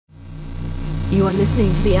You are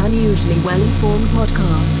listening to the Unusually Well-Informed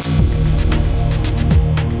podcast.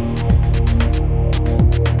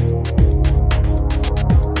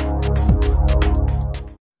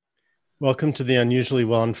 Welcome to the Unusually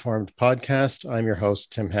Well-Informed podcast. I'm your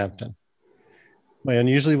host, Tim Hampton. My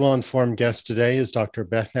unusually well-informed guest today is Dr.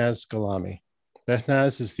 BehNaz Gholami.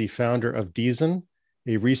 BehNaz is the founder of Dizen,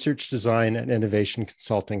 a research design and innovation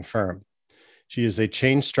consulting firm. She is a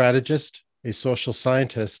change strategist, a social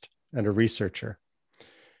scientist, and a researcher.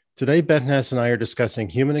 Today, BehNaz and I are discussing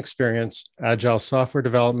human experience, agile software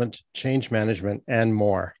development, change management, and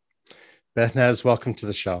more. BehNaz, welcome to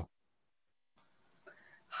the show.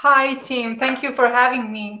 Hi, Tim. Thank you for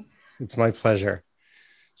having me. It's my pleasure.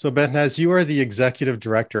 So, BehNaz, you are the executive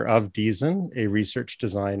director of Dizen, a research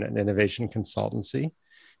design and innovation consultancy.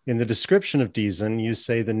 In the description of Dizen, you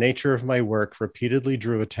say the nature of my work repeatedly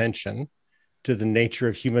drew attention to the nature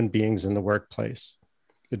of human beings in the workplace.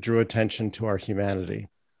 It drew attention to our humanity.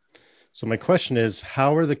 So my question is,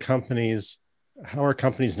 how are companies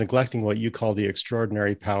neglecting what you call the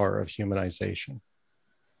extraordinary power of humanization?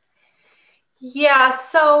 Yeah,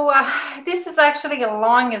 so this is actually a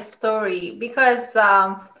long story because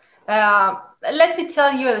let me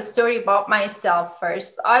tell you a story about myself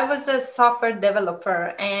first. I was a software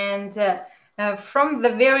developer, and from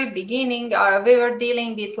the very beginning, we were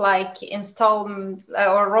dealing with like installing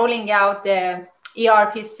or rolling out the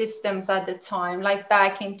ERP systems at the time, like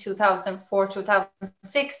back in 2004,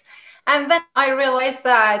 2006. And then I realized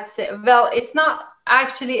that, well, it's not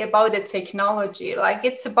actually about the technology. Like,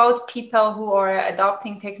 it's about people who are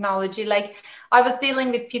adopting technology. Like, I was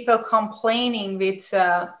dealing with people complaining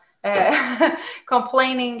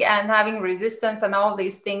complaining and having resistance and all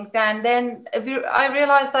these things. And then I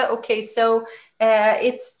realized that, okay, so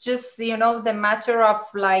it's just, the matter of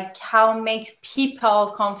like how make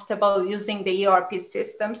people comfortable using the ERP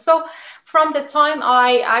system. So from the time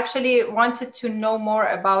I actually wanted to know more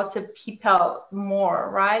about the people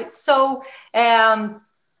more, right? So and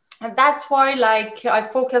that's why like I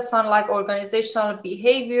focus on like organizational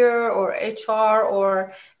behavior or HR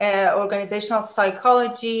or organizational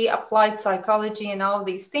psychology, applied psychology, and all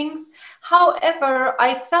these things. However,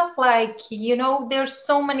 I felt like, there's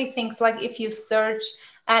so many things, like if you search,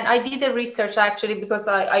 and I did the research actually because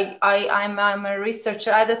I'm a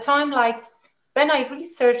researcher at the time. Like when I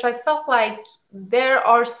researched, I felt like there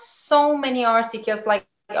are so many articles like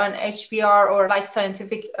on HBR or like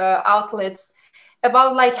scientific outlets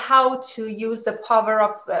about like how to use the power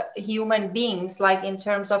of human beings, like in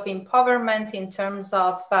terms of empowerment, in terms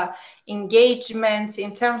of engagement,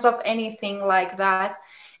 in terms of anything like that.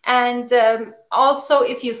 And also,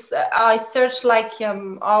 if I search like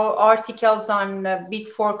articles on big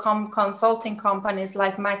four consulting companies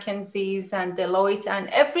like McKinsey's and Deloitte, and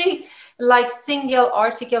every like single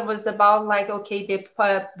article was about like, okay,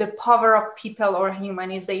 the power of people or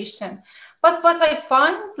humanization. But what I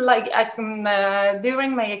find, like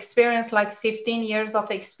during my experience, like 15 years of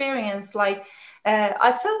experience, like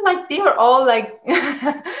I felt like they are all like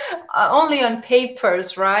only on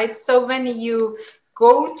papers, right? So when you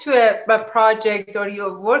go to a project, or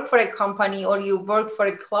you work for a company, or you work for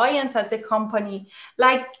a client as a company,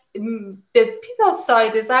 like the people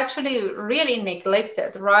side is actually really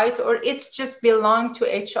neglected, right? Or it's just belong to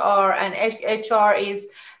HR, and HR is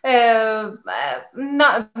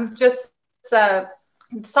not just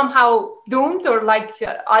somehow doomed or like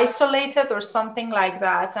isolated or something like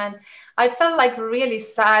that. And I felt like really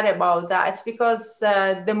sad about that, because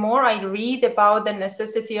the more I read about the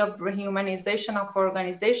necessity of rehumanization of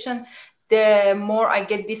organization, the more I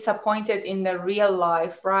get disappointed in the real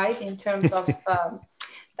life, right? In terms of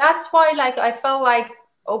that's why like I felt like,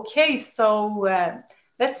 okay, so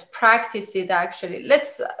let's practice it. Actually,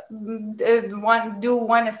 let's do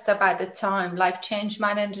one step at a time, like change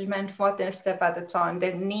management, one step at a time.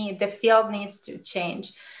 The field needs to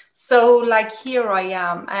change. So like here I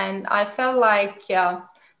am, and I felt like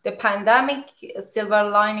the pandemic, silver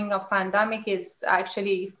lining of pandemic is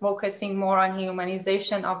actually focusing more on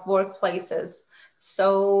humanization of workplaces.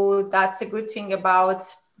 So that's a good thing about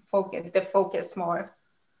the focus more.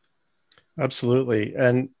 Absolutely.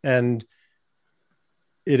 And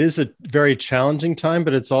it is a very challenging time,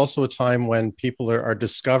 but it's also a time when people are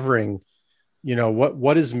discovering,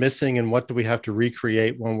 what is missing and what do we have to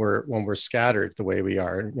recreate when we're scattered the way we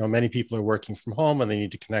are. Many people are working from home and they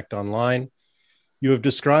need to connect online. You have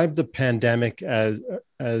described the pandemic as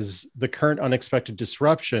the current unexpected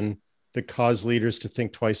disruption that caused leaders to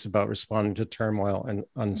think twice about responding to turmoil and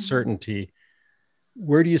uncertainty. Mm-hmm.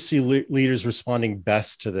 Where do you see leaders responding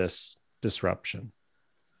best to this disruption?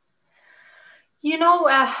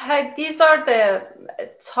 These are the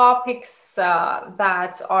topics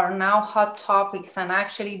that are now hot topics, and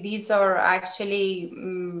actually, these are actually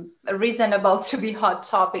reasonable to be hot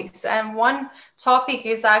topics. And one topic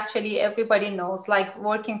is actually everybody knows, like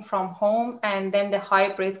working from home, and then the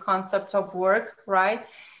hybrid concept of work, right?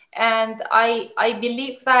 And I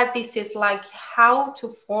believe that this is like how to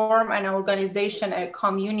form an organization, a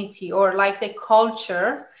community, or like the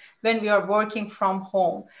culture when we are working from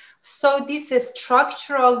home. So this is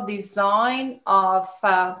structural design of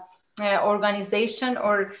organization,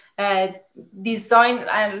 or design,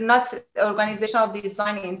 and not organizational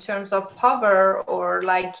design in terms of power, or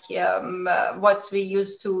like what we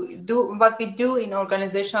used to do, what we do in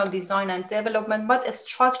organizational design and development, but a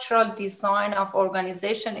structural design of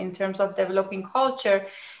organization in terms of developing culture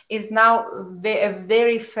is now a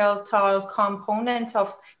very fertile component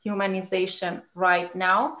of humanization right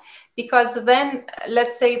now. Because then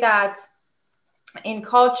let's say that in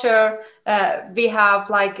culture, we have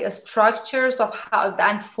like structures of how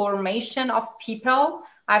and formation of people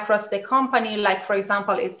across the company. Like, for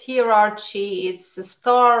example, it's hierarchy, it's a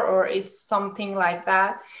star, or it's something like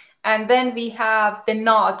that. And then we have the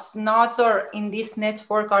nodes. Nodes are in this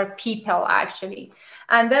network are people actually.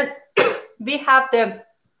 And then we have the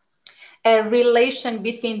a relation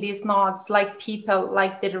between these nodes, like people,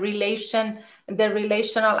 like the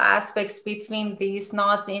relational aspects between these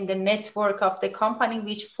nodes in the network of the company,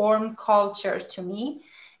 which form culture to me.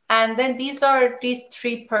 And then these are these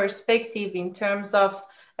three perspectives in terms of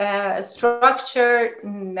structure,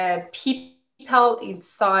 people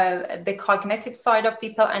inside the cognitive side of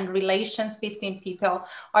people, and relations between people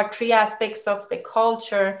are three aspects of the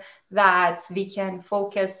culture that we can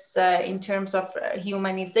focus in terms of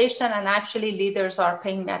humanization, and actually leaders are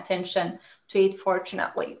paying attention to it,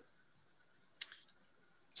 fortunately.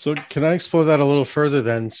 So can I explore that a little further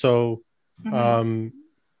then? So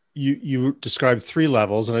you described three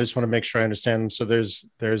levels, and I just want to make sure I understand them. So there's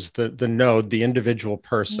the node, the individual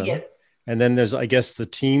person. Yes. And then there's, I guess, the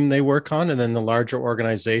team they work on, and then the larger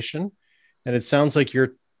organization. And it sounds like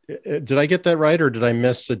did I get that right, or did I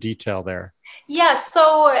miss a detail there? Yeah,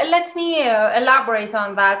 so let me elaborate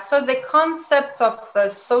on that. So the concept of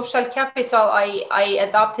social capital, I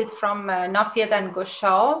adopted from Nafiyat and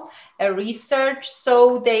Ghoshal research.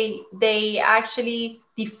 So they actually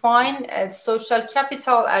define social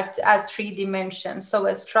capital as three dimensions. So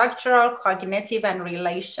a structural, cognitive, and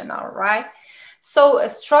relational, right? So a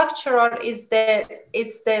structural is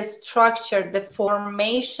the structure, the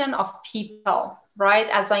formation of people, right?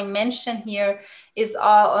 As I mentioned here, is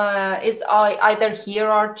either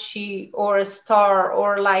hierarchy or a star,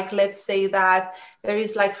 or like, let's say that there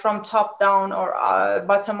is like from top down or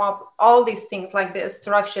bottom up, all these things, like the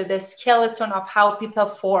structure, the skeleton of how people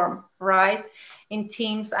form, right, in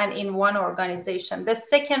teams and in one organization. The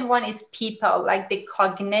second one is people, like the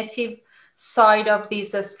cognitive side of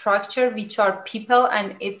this structure, which are people.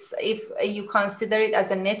 And it's, if you consider it as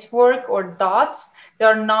a network or dots, there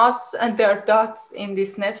are knots and there are dots in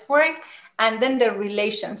this network. And then the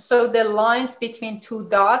relations, so the lines between two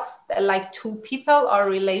dots, like two people, are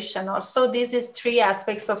relational. So this is three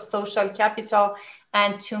aspects of social capital.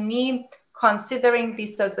 And to me, considering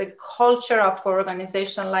this as a culture of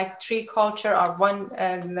organization, like three culture or one,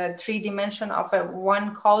 the three dimension of a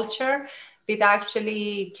one culture, it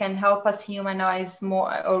actually can help us humanize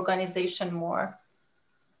more organization more.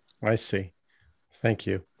 I see. Thank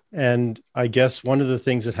you. And I guess one of the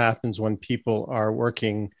things that happens when people are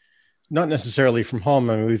working, not necessarily from home.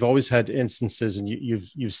 I mean, we've always had instances, and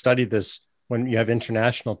you've studied this, when you have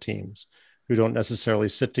international teams who don't necessarily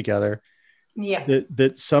sit together. Yeah.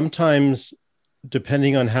 That sometimes,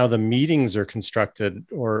 depending on how the meetings are constructed,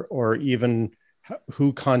 or even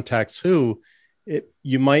who contacts who,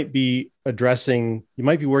 you might be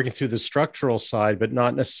working through the structural side, but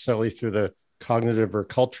not necessarily through the cognitive or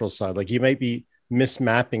cultural side. Like, you might be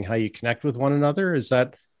mismapping how you connect with one another. Is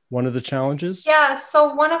that one of the challenges? Yeah,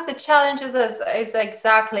 so one of the challenges is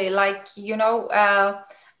exactly like,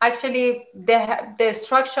 actually the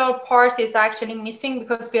structural part is actually missing,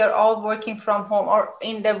 because we are all working from home or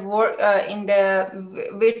in the work in the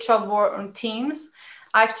virtual work teams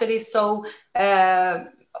actually. So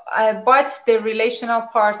but the relational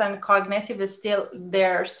part and cognitive is still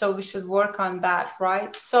there, so we should work on that,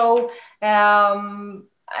 right? So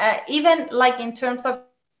even like in terms of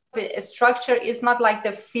a structure is not like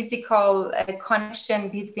the physical connection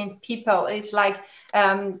between people. It's like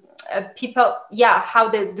people, how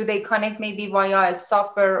do they connect, maybe via a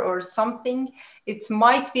software or something. It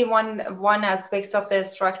might be one aspect of the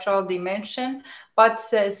structural dimension, but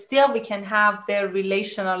still we can have the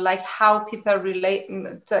relational, like how people relate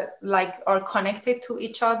to, like are connected to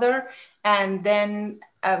each other, and then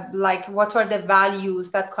like what are the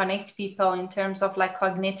values that connect people in terms of like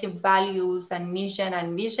cognitive values and mission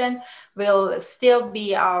and vision will still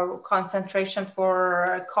be our concentration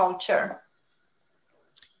for culture.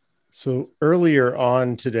 So earlier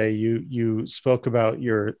on today, you spoke about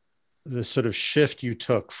the sort of shift you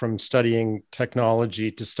took from studying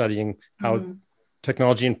technology to studying how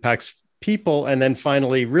technology impacts people, and then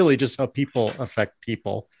finally really just how people affect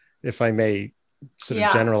people, if I may sort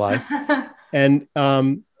of generalize. And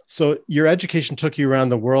so your education took you around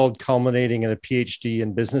the world, culminating in a PhD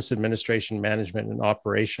in business administration, management, and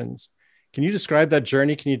operations. Can you describe that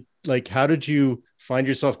journey? How did you find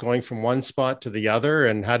yourself going from one spot to the other,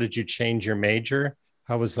 and how did you change your major?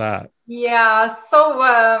 How was that? Yeah,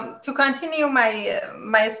 so to continue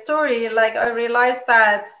my story, like I realized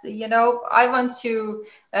that, I want to,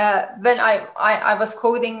 when I was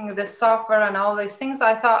coding the software and all these things,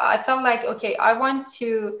 I felt like, okay, I want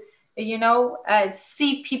to,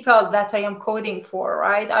 see people that I am coding for,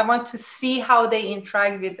 right? I want to see how they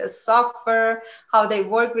interact with the software, how they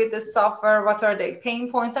work with the software, what are their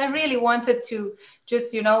pain points. I really wanted to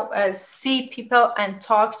just, see people and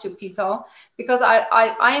talk to people, because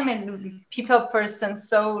I am a people person.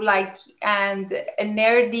 So like, and a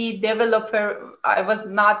nerdy developer, I was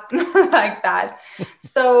not like that.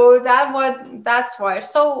 So that's why.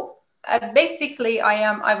 So basically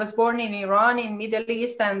I was born in Iran, in Middle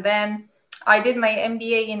East, and then I did my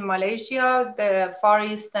MBA in Malaysia, the Far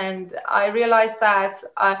East, and I realized that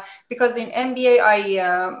because in MBA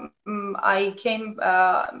I came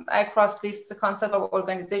across this concept of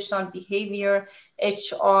organizational behavior,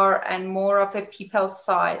 HR, and more of a people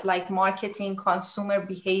side, like marketing, consumer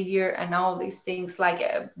behavior, and all these things like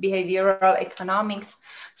behavioral economics.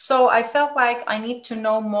 So I felt like I need to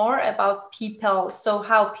know more about people. So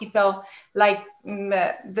how people, like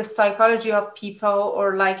the psychology of people,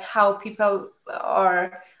 or like how people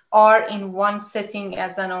are in one setting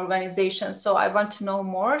as an organization. So I want to know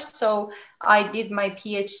more. So I did my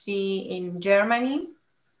PhD in Germany,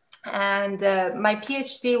 and my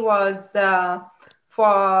PhD was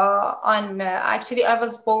actually I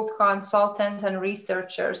was both consultant and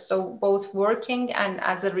researcher, so both working and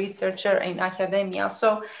as a researcher in academia.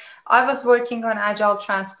 So I was working on agile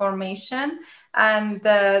transformation, and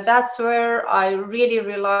that's where I really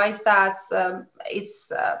realized that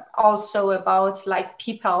it's also about like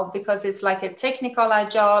people, because it's like a technical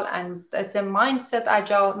agile and it's a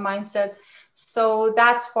agile mindset. So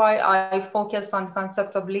that's why I focus on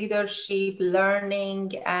concept of leadership,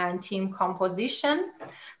 learning, and team composition.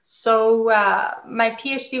 So my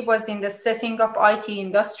PhD was in the setting of IT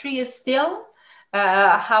industry still.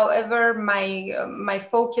 However, my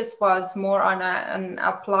focus was more on an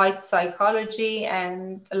applied psychology,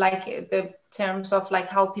 and like the terms of like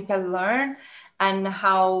how people learn and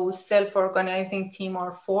how self-organizing team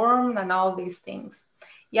are formed and all these things.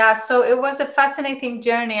 Yeah, so it was a fascinating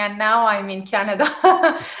journey, and now I'm in Canada.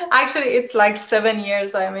 Actually, it's like 7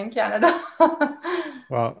 years I'm in Canada.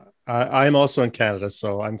 Well, I'm also in Canada,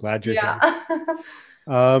 so I'm glad you're Yeah.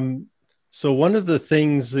 here. So one of the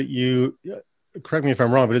things that correct me if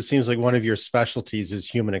I'm wrong, but it seems like one of your specialties is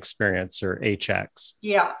human experience, or HX.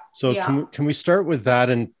 Yeah. So Yeah. can we start with that,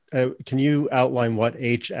 and can you outline what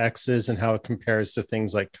HX is and how it compares to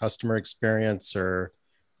things like customer experience or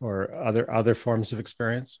other forms of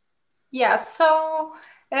experience? Yeah, so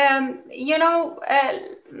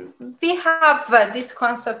we have this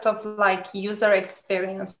concept of like user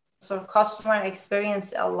experience or customer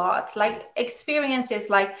experience a lot. Like experience is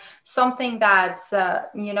like something that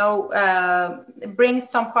brings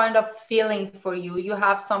some kind of feeling for you. You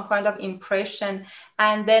have some kind of impression,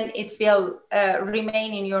 and then it will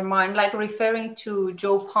remain in your mind. Like referring to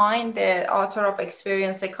Joe Pine, the author of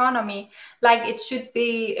Experience Economy, like it should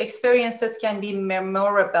be, experiences can be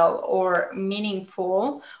memorable or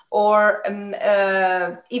meaningful, or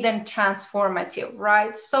even transformative,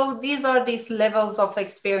 right? So these are these levels of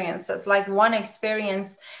experiences. Like one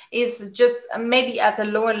experience is just maybe at a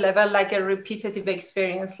lower level, like a repetitive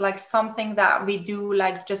experience, like something that we do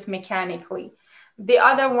like just mechanically. The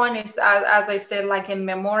other one is, as I said, like a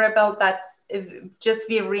memorable, that just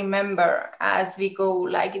we remember as we go,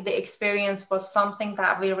 like the experience was something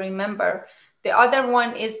that we remember. The other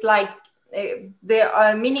one is like the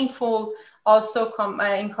meaningful also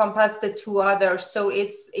encompass the two others. So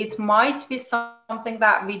it might be something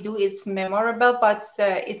that we do, it's memorable, but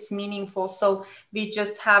it's meaningful. So we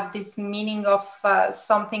just have this meaning of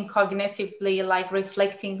something cognitively, like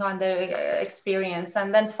reflecting on the experience.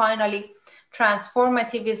 And then finally,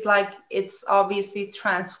 transformative is like, it's obviously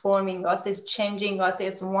transforming us, it's changing us,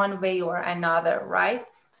 it's one way or another, right?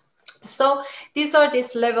 So these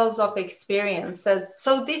levels of experiences.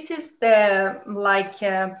 So this is the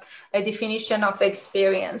a definition of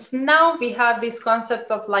experience. Now we have this concept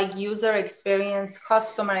of like user experience,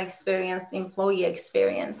 customer experience, employee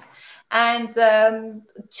experience. And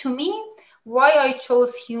to me, why I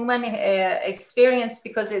chose human experience,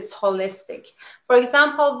 because it's holistic. For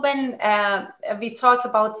example, when we talk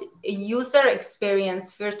about user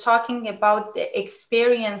experience, we're talking about the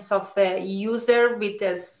experience of the user with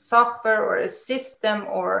a software or a system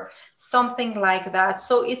or something like that.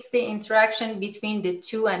 So it's the interaction between the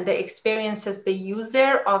two and the experiences the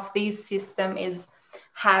user of this system is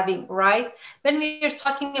having, right? When we're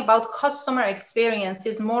talking about customer experience,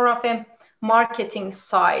 is more of a marketing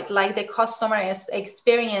side, like the customer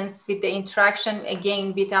experience with the interaction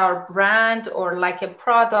again with our brand or like a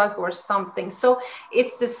product or something. So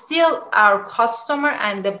it's still our customer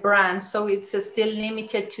and the brand, so it's still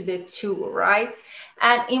limited to the two, right?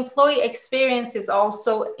 And employee experience is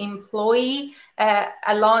also employee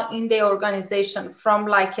along in the organization, from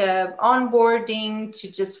like onboarding to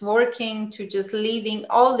just working to just leaving.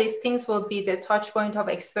 All these things will be the touch point of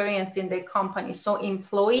experience in the company. So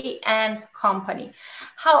employee and company.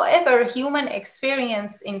 However, human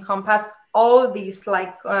experience encompass all these,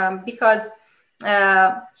 like because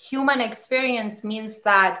human experience means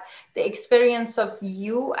that the experience of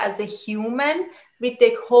you as a human with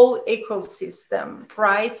the whole ecosystem,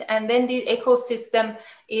 right? And then the ecosystem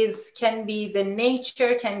can be the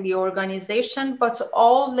nature, can be organization, but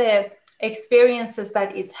all the experiences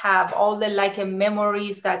that it have, all the like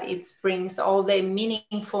memories that it brings, all the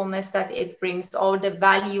meaningfulness that it brings, all the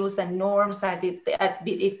values and norms that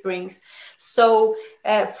it brings. So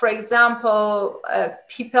for example,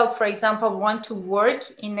 people, for example, want to work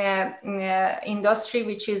in a industry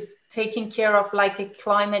which is taking care of like a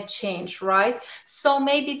climate change, right? So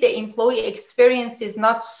maybe the employee experience is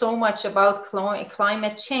not so much about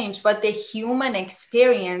climate change, but the human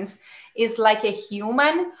experience is like a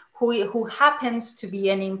human who happens to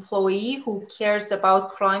be an employee who cares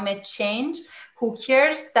about climate change, who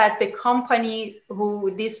cares that the company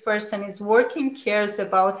who this person is working cares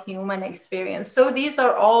about human experience. So these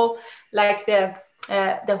are all like the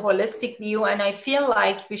holistic view. And I feel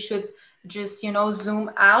like we should just,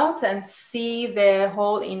 zoom out and see the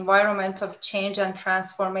whole environment of change and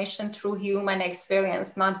transformation through human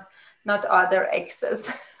experience, not other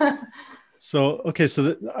X's. So, okay,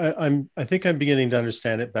 so I think I'm beginning to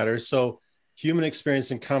understand it better. So human experience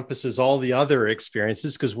encompasses all the other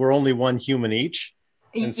experiences because we're only one human each.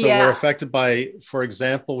 And so we're affected by, for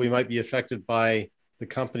example, we might be affected by the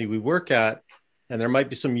company we work at, and there might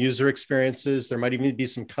be some user experiences. There might even be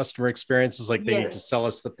some customer experiences, like they need to sell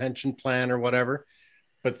us the pension plan or whatever.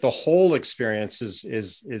 But the whole experience is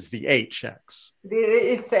the HX.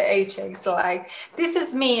 It's the HX. Like, this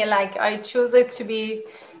is me. Like, I choose it to be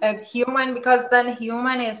human, because then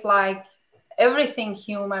human is like everything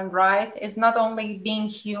human, right? It's not only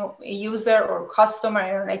being user or customer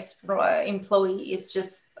or employee. It's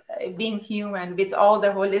just being human with all the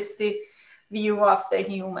holistic view of the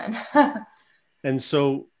human. And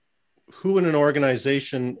so who in an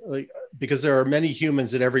organization, like, because there are many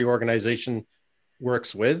humans that every organization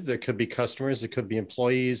works with, there could be customers, it could be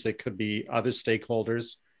employees, it could be other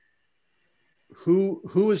stakeholders.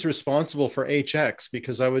 Who is responsible for HX?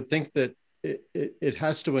 Because I would think that it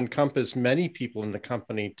has to encompass many people in the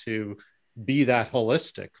company to be that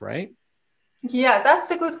holistic, right? Yeah, that's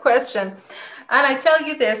a good question. And I tell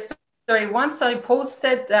you this story. Once I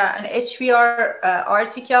posted an HBR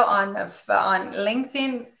article on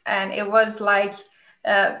LinkedIn, and it was like,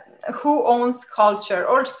 who owns culture,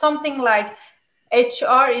 or something like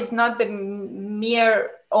HR is not the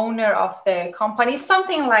mere owner of the company,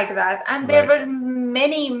 something like that. And there were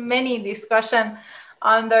many discussion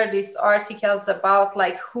under these articles about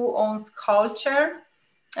like who owns culture,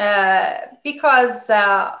 because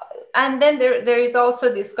and then there is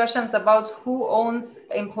also discussions about who owns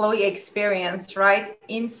employee experience, right,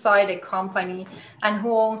 inside a company, and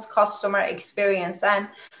who owns customer experience. And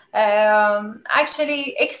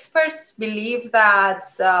actually experts believe that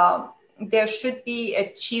there should be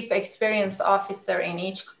a chief experience officer in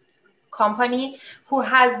each company who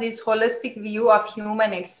has this holistic view of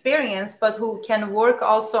human experience, but who can work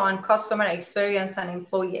also on customer experience and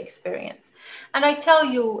employee experience. And I tell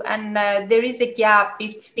you, and there is a gap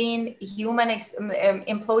between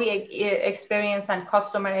employee experience and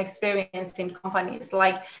customer experience in companies.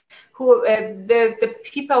 Like the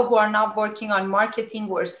people who are not working on marketing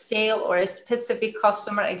or sale or a specific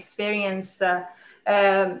customer experience,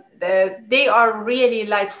 they are really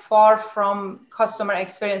like far from customer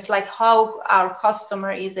experience, like how our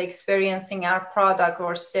customer is experiencing our product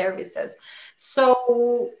or services.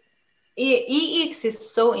 So EX is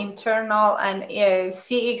so internal and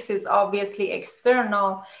CX is obviously external.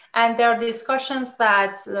 And there are discussions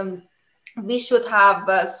that we should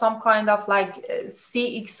have some kind of like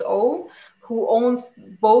CXO who owns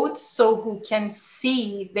both, so who can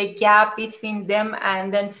see the gap between them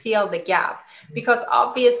and then fill the gap. Because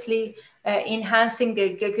obviously enhancing the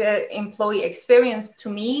employee experience, to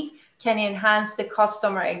me, can enhance the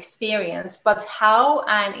customer experience, but how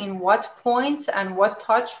and in what point and what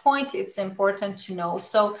touch point, it's important to know.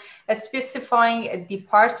 So specifying a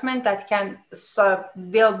department that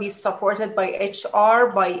will be supported by HR,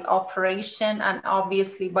 by operation, and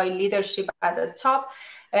obviously by leadership at the top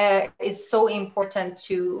is so important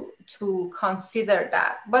to consider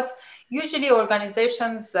that. But usually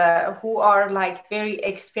organizations who are like very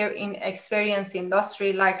experienced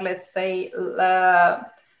industry, like let's say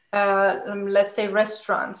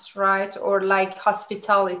restaurants, right? Or like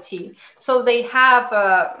hospitality. So they have,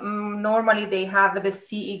 normally they have the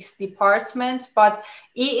CX department, but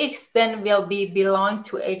EX then will belong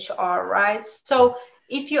to HR, right? So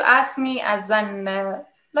if you ask me as an,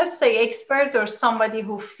 let's say expert or somebody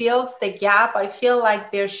who fills the gap, I feel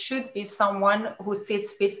like there should be someone who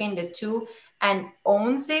sits between the two and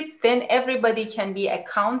owns it, then everybody can be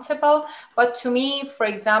accountable. But to me, for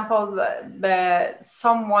example,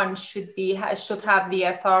 someone should have the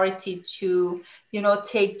authority to,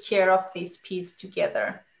 take care of this piece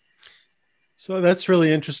together. So that's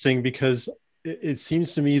really interesting, because it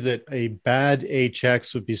seems to me that a bad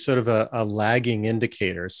HX would be sort of a lagging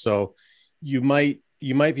indicator. So you might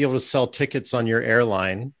be able to sell tickets on your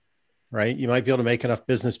airline, right? You might be able to make enough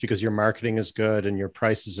business because your marketing is good and your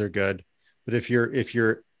prices are good. But if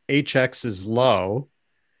your HX is low,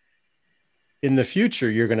 in the future,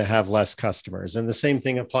 you're going to have less customers. And the same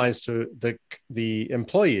thing applies to the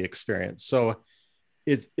employee experience. So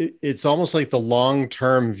it's almost like the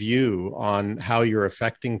long-term view on how you're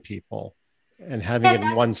affecting people, and having it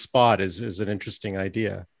in one spot is an interesting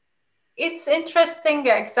idea. It's interesting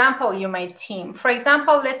example you made, team. For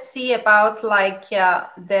example, let's see about like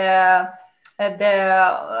the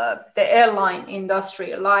airline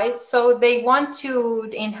industry, right? So they want to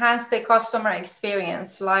enhance the customer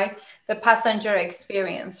experience, like the passenger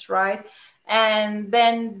experience, right? And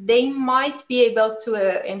then they might be able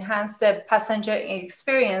to enhance the passenger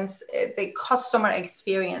experience, the customer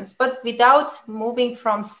experience, but without moving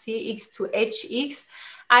from CX to HX.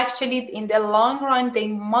 Actually, in the long run, they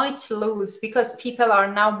might lose, because people are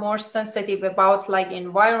now more sensitive about like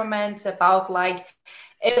environment, about like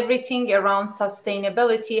everything around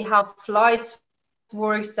sustainability, how flights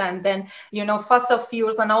works, and then fossil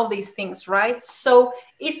fuels and all these things, right? So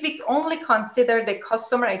if we only consider the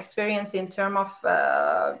customer experience in terms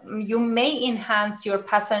of you may enhance your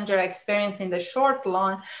passenger experience in the short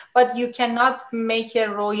run, but you cannot make a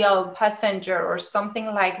royal passenger or something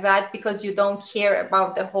like that, because you don't care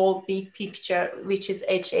about the whole big picture, which is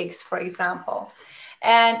HX, for example.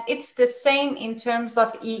 And it's the same in terms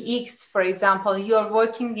of EX, for example. You're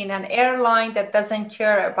working in an airline that doesn't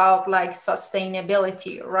care about like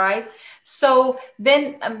sustainability, right? So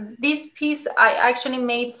then this piece, I actually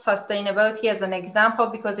made sustainability as an example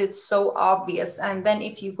because it's so obvious. And then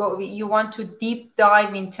if you want to deep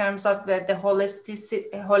dive in terms of the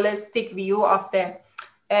holistic view of the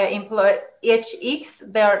employee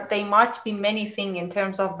HX, they might be many things in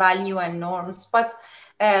terms of value and norms, but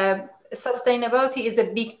sustainability is a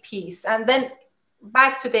big piece. And then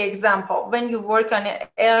back to the example, when you work on an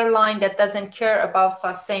airline that doesn't care about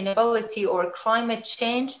sustainability or climate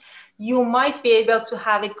change, you might be able to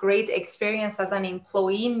have a great experience as an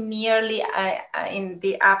employee merely in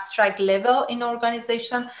the abstract level in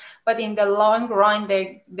organization, but in the long run,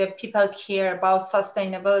 the people care about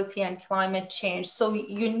sustainability and climate change. So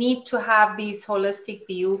you need to have this holistic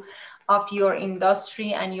view of your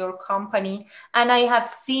industry and your company. And I have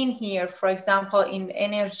seen here, for example, in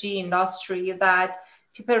energy industry, that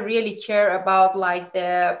people really care about like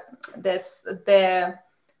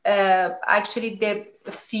actually the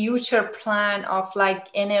future plan of like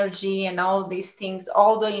energy and all these things.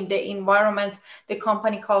 Although in the environment, the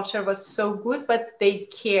company culture was so good, but they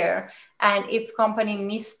care. And if company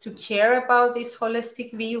miss to care about this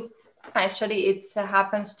holistic view, actually it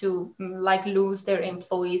happens to like lose their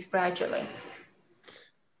employees gradually.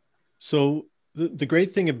 So the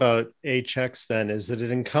great thing about HX then is that it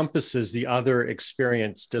encompasses the other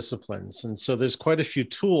experience disciplines. And so there's quite a few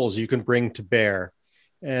tools you can bring to bear.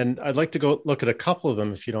 And I'd like to go look at a couple of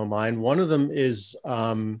them, if you don't mind. One of them is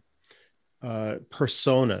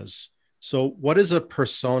personas. So what is a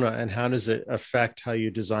persona and how does it affect how you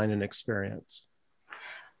design an experience?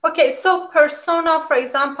 Okay, so persona, for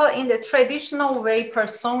example, in the traditional way,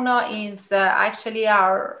 persona is actually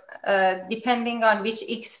our, depending on which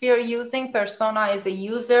X we are using, persona is a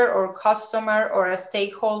user or customer or a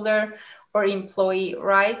stakeholder or employee,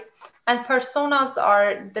 right? And personas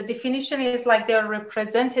are, the definition is like they're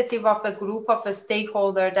representative of a group of a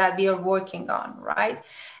stakeholder that we are working on, right?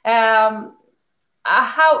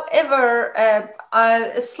 However,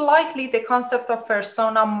 slightly the concept of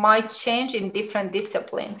persona might change in different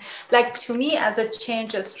disciplines. Like to me, as a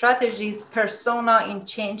change strategist, persona in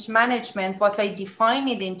change management, what I define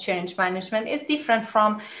it in change management is different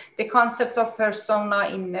from the concept of persona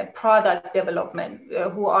in product development,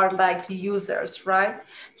 who are like users, right?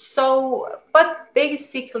 So, but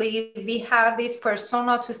basically we have this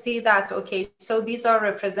persona to see that, okay, so these are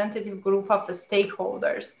representative group of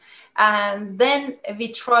stakeholders. And then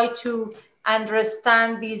we try to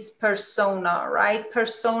understand this persona, right?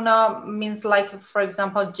 Persona means like, for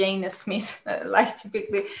example, Jane Smith, like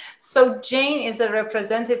typically. So Jane is a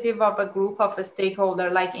representative of a group of a stakeholder,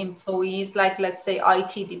 like employees, like let's say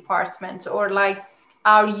IT department, or like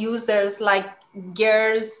our users, like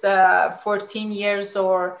girls 14 years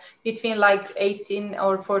or between like 18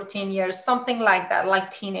 or 14 years, something like that, like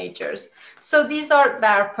teenagers. So these are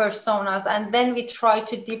their personas, and then we try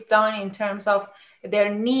to deep down in terms of their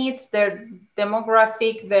needs, their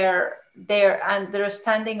demographic, their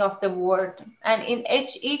understanding of the world. And in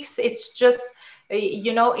HX, it's just,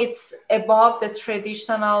 you know, it's above the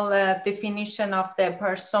traditional definition of the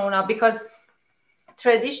persona, because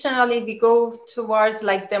traditionally we go towards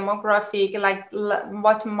like demographic, like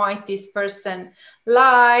what might this person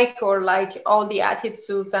like, or like all the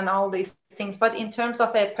attitudes and all these things. But in terms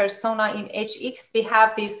of a persona in HX, we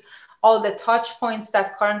have these all the touch points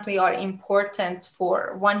that currently are important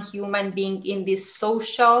for one human being in this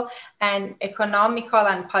social and economical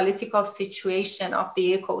and political situation of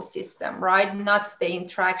the ecosystem, right? Not the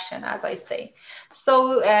interaction, as I say.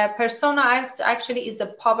 So persona actually is a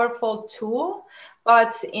powerful tool,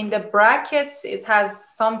 but in the brackets, it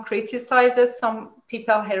has some criticizes. Some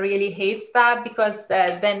people really hates that, because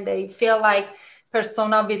then they feel like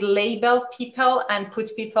persona will label people and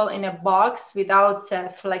put people in a box without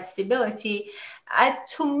flexibility.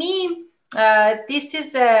 To me, this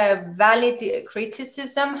is a valid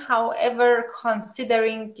criticism. However,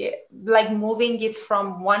 considering like moving it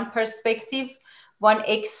from one perspective, one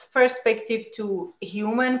X perspective to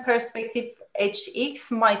human perspective,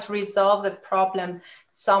 HX might resolve the problem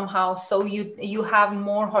somehow. So you have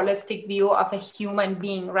more holistic view of a human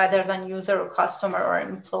being rather than user or customer or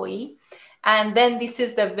employee. And then this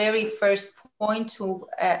is the very first point to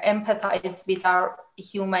empathize with our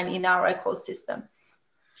human in our ecosystem.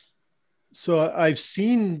 So I've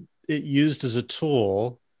seen it used as a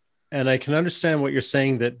tool, and I can understand what you're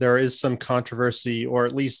saying, that there is some controversy or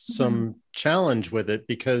at least some challenge with it,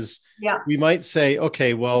 because we might say,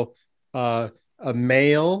 okay, well, a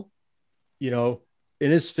male, you know, in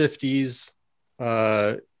his 50s,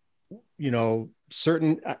 you know,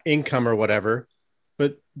 certain income or whatever,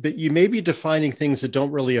 but you may be defining things that don't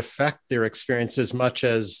really affect their experience as much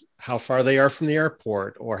as how far they are from the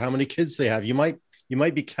airport or how many kids they have. You might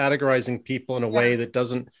be categorizing people in a way that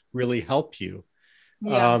doesn't really help you.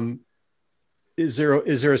 Is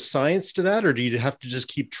there a science to that, or do you have to just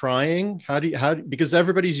keep trying? Because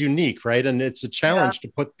everybody's unique, right? And it's a challenge to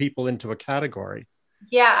put people into a category.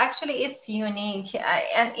 Yeah, actually it's unique,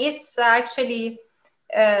 and it's actually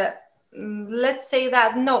let's say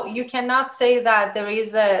that no, you cannot say that there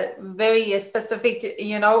is a very specific,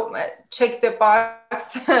 you know, check the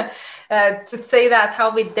box to say that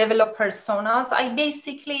how we develop personas. I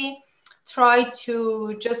basically try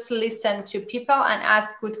to just listen to people and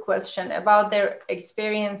ask good questions about their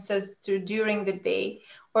experiences during the day,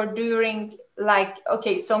 or during like,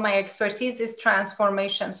 okay, so my expertise is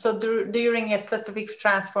transformation. So during a specific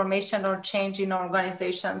transformation or change in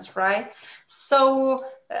organizations, right? So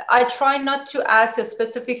I try not to ask a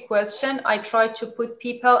specific question. I try to put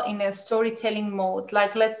people in a storytelling mode.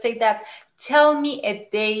 Like, let's say that, tell me a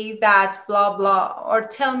day that blah, blah, or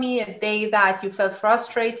tell me a day that you felt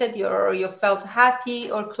frustrated or you felt happy,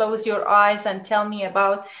 or close your eyes and tell me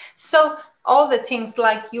about. So all the things,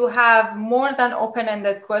 like you have more than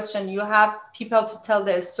open-ended question, you have people to tell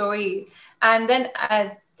their story. And then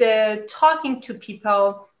the talking to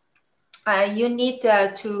people, you need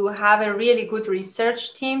to have a really good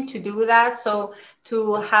research team to do that. So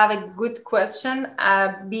to have a good question,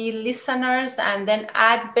 be listeners, and then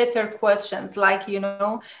add better questions, like,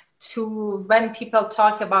 to when people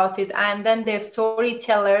talk about it, and then the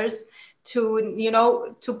storytellers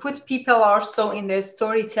to put people also in the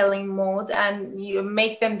storytelling mode, and you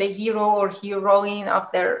make them the hero or heroine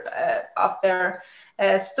of their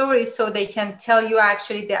story, so they can tell you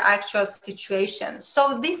actually the actual situation.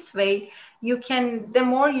 So this way, the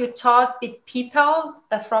more you talk with people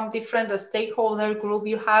from different stakeholder group,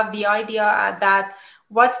 you have the idea that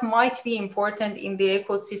what might be important in the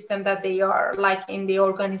ecosystem that they are, like in the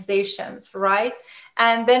organizations, right?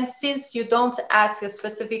 And then since you don't ask a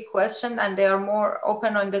specific question and they are more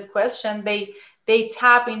open on that question, they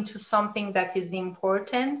tap into something that is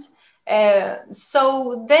important.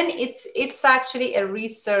 So then it's actually a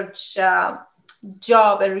researcher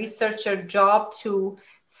job to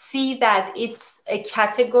see that it's a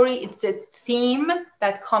category, it's a theme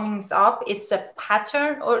that comes up, it's a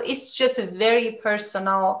pattern, or it's just a very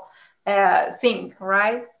personal thing,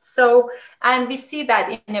 right? So, and we see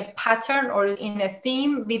that in a pattern or in a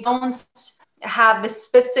theme, we don't have a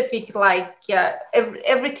specific, like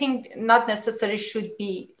everything not necessarily should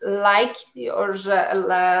be like or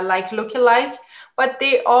like look alike, but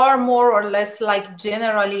they are more or less like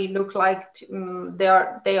generally look like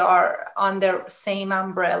they are under same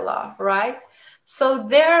umbrella, right? So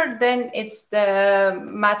there, then it's the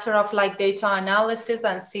matter of like data analysis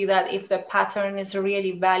and see that if the pattern is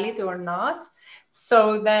really valid or not.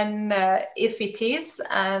 So then if it is,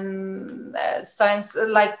 and science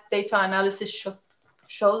like data analysis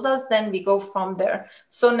shows us, then we go from there.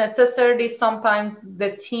 So necessarily sometimes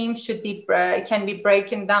the team should be can be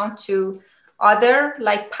broken down to other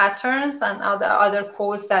like patterns and other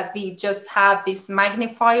codes that we just have this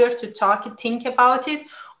magnifier to think about it,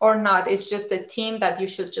 or not. It's just a theme that you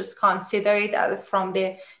should just consider it as from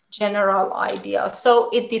the general idea. So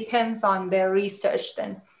it depends on the research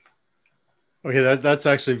then. Okay, that's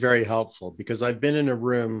actually very helpful, because I've been in a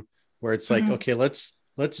room where it's like, okay, let's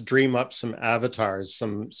dream up some avatars,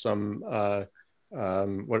 some what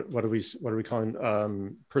are we calling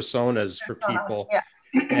personas for people, yeah.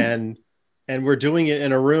 and we're doing it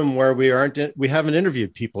in a room where we haven't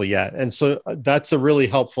interviewed people yet, and so that's a really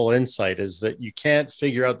helpful insight, is that you can't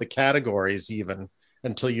figure out the categories even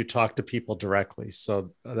until you talk to people directly. So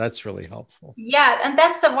that's really helpful. Yeah, and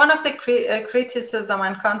that's one of the criticism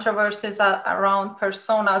and controversies around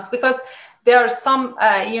personas, because there are some,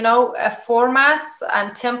 formats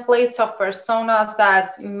and templates of personas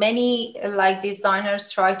that many like designers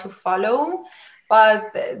try to follow, but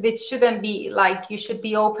it shouldn't be like, you should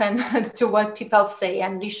be open to what people say,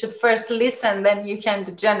 and you should first listen, then you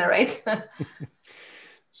can generate.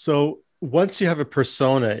 So once you have a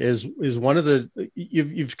persona, is one of the,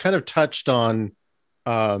 you've kind of touched on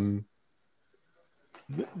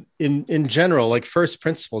in general, like first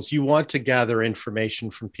principles, you want to gather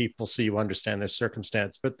information from people so you understand their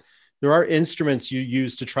circumstance, but there are instruments you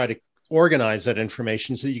use to try to organize that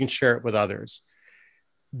information so that you can share it with others.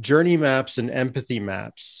 Journey maps and empathy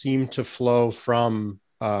maps seem to flow from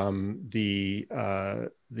the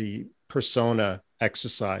persona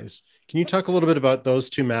exercise. Can you talk a little bit about those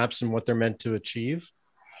two maps and what they're meant to achieve?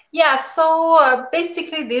 Yeah, so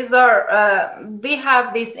basically these are, we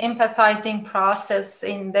have this empathizing process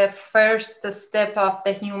in the first step of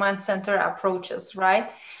the human-centered approaches,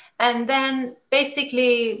 right? And then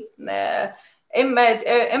basically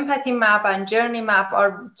empathy map and journey map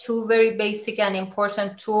are two very basic and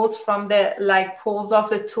important tools from the like pools of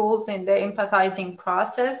the tools in the empathizing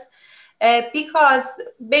process. Because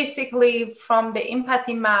basically from the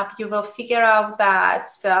empathy map, you will figure out that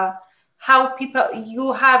how people,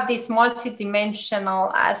 you have these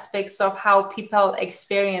multidimensional aspects of how people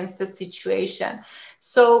experience the situation.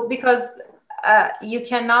 So because you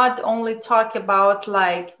cannot only talk about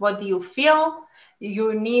like, what do you feel?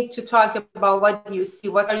 You need to talk about what do you see,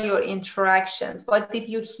 what are your interactions, what did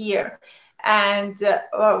you hear? And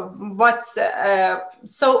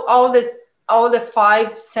so all the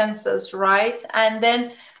five senses, right? And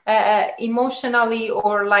then emotionally,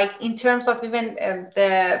 or like in terms of even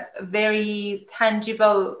the very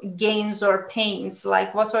tangible gains or pains,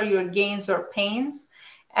 like what are your gains or pains?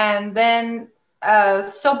 And then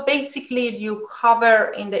so basically you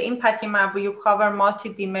cover in the empathy map, you cover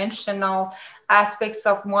multidimensional aspects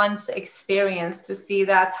of one's experience to see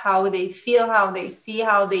that how they feel, how they see,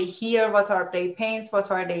 how they hear, what are their pains, what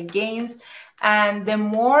are their gains. And the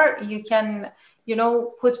more you can,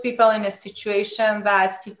 put people in a situation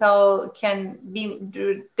that people can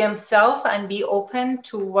be themselves and be open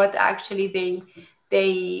to what actually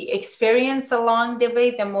they experience along the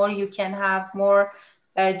way, the more you can have more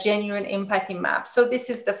genuine empathy map. So this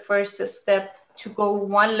is the first step, to go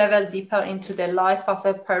one level deeper into the life of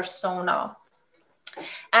a persona.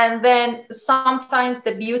 And then sometimes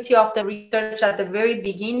the beauty of the research at the very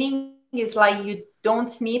beginning is like you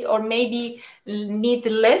don't need, or maybe need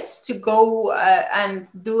less to go and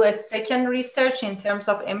do a second research in terms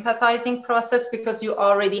of empathizing process, because you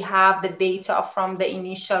already have the data from the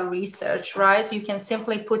initial research, right? You can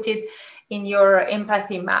simply put it in your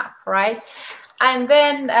empathy map, right? And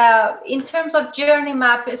then in terms of journey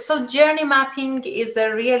mapping, so journey mapping is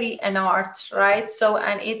really an art, right? So,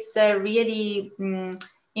 and it's a really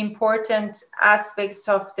important aspects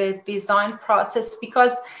of the design process,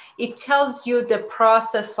 because it tells you the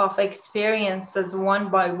process of experiences one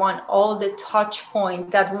by one, all the touch point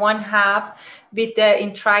that one have with the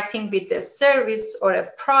interacting with the service or a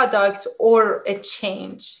product or a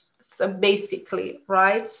change. So basically,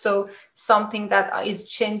 right? So something that is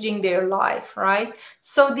changing their life, right?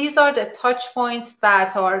 So these are the touch points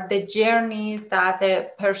that are the journeys that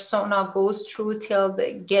the persona goes through till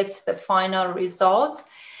they gets the final result.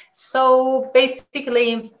 So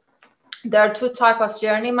basically, there are two types of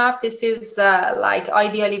journey map. This is like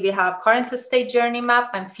ideally we have current state journey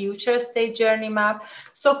map and future state journey map.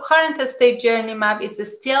 So current state journey map is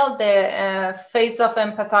still the phase of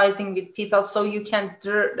empathizing with people. So you can,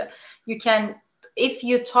 if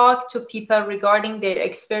you talk to people regarding their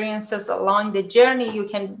experiences along the journey, you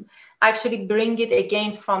can actually bring it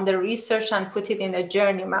again from the research and put it in a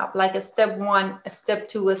journey map, like a step 1, a step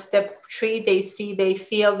 2, a step 3. They see, they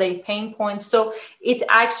feel, they pain points. So it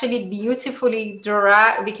actually beautifully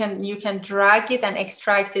you can drag it and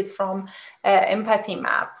extract it from empathy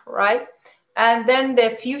map, right? And then the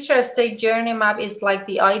future state journey map is like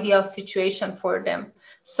the ideal situation for them.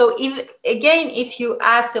 So if you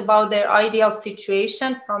ask about their ideal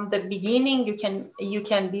situation from the beginning, you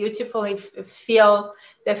can beautifully feel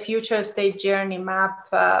the future state journey map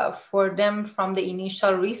for them from the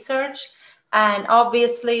initial research. And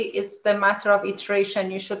obviously it's the matter of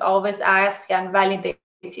iteration. You should always ask and validate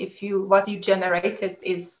if what you generated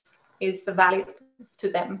is valid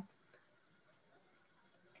to them.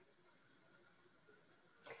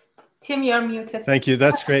 Tim, you're muted. Thank you.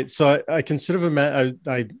 That's great. So I can sort of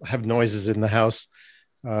I have noises in the house.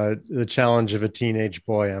 The challenge of a teenage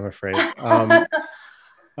boy, I'm afraid.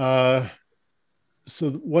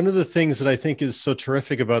 So one of the things that I think is so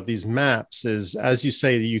terrific about these maps is, as you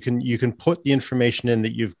say, you can put the information in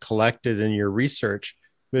that you've collected in your research,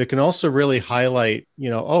 but it can also really highlight,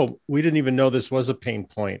 oh, we didn't even know this was a pain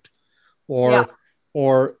point, or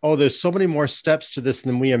oh, there's so many more steps to this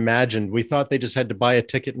than we imagined. We thought they just had to buy a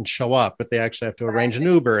ticket and show up, but they actually have to arrange an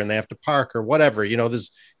Uber and they have to park or whatever.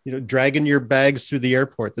 There's dragging your bags through the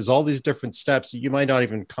airport. There's all these different steps that you might not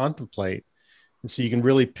even contemplate. And so you can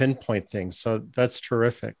really pinpoint things. So that's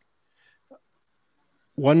terrific.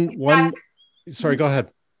 Sorry, go ahead.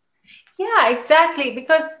 Yeah, exactly.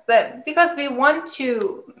 Because we want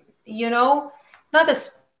to, not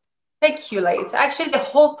speculate. Actually, the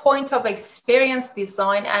whole point of experience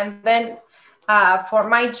design, and then for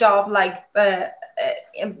my job, like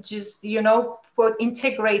just,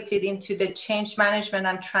 integrated into the change management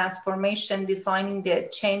and transformation, designing the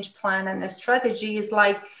change plan and the strategy is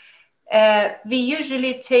like, we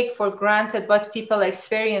usually take for granted what people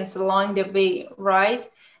experience along the way, right?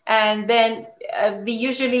 And then we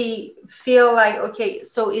usually feel like, okay,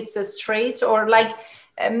 so it's a straight, or like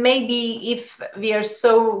maybe if we are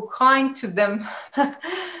so kind to them,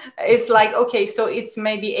 it's like, okay, so it's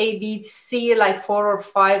maybe A, B, C, like 4 or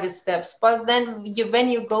 5 steps. But then when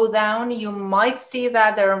you go down, you might see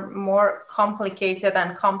that they're more complicated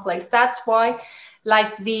and complex. That's why,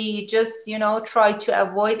 like, we just, try to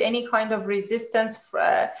avoid any kind of resistance,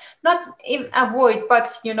 not avoid,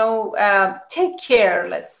 but, take care,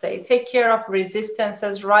 let's say, take care of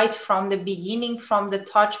resistances right from the beginning, from the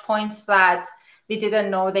touch points that we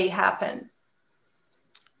didn't know they happened.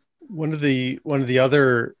 One of the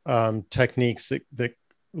other techniques that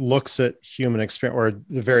looks at human experience, or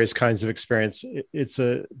the various kinds of experience, it's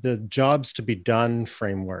the jobs to be done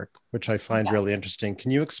framework, which I find really interesting.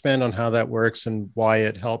 Can you expand on how that works and why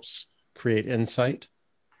it helps create insight?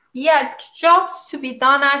 Yeah, jobs to be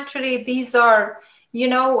done, actually, these are actually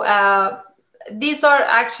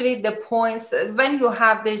the points when you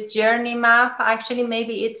have this journey map. Actually,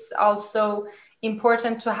 maybe it's also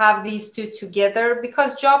important to have these two together,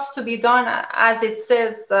 because jobs to be done, as it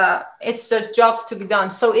says, it's the jobs to be done.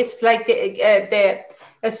 So it's like the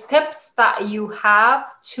steps that you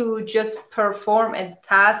have to just perform a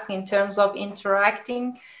task in terms of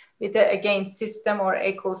interacting with the, again, system or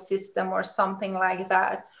ecosystem or something like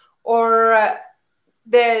that. Or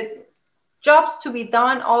the jobs to be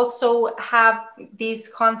done also have this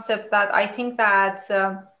concept that I think that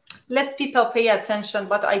less people pay attention,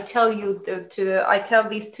 but I tell you I tell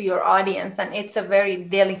this to your audience, and it's a very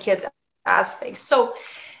delicate aspect. So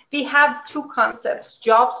we have two concepts: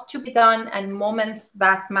 jobs to be done and moments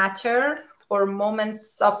that matter, or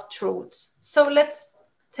moments of truth. So let's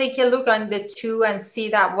take a look on the two and see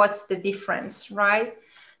that what's the difference, right?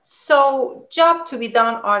 So job to be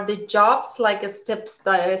done are the jobs, like a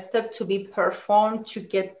step to be performed to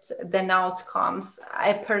get the outcomes.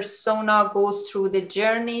 A persona goes through the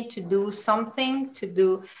journey to do something, to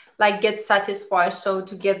do, like, get satisfied, so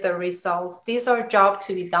to get the result. These are job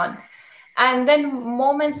to be done. And then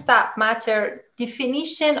moments that matter,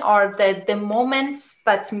 definition are the moments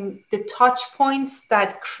that, the touch points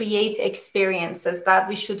that create experiences that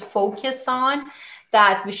we should focus on,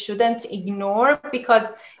 that we shouldn't ignore, because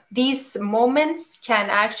these moments can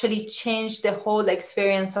actually change the whole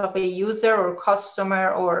experience of a user or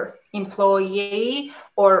customer or employee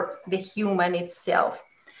or the human itself.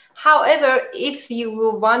 However, if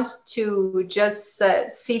you want to just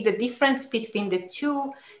see the difference between the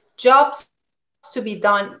two, jobs to be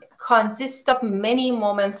done consist of many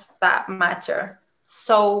moments that matter.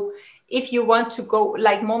 So if you want to go,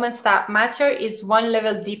 like, moments that matter is one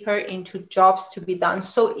level deeper into jobs to be done.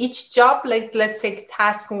 So each job, like, let's say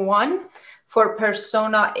task one for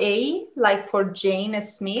persona A, like for Jane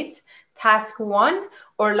Smith, task one,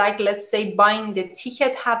 or like, let's say buying the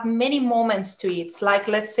ticket, have many moments to it. Like,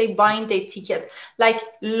 let's say buying the ticket, like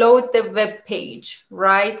load the web page,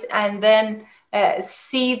 right? And then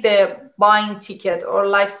see the buying ticket, or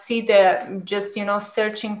like see the just, you know,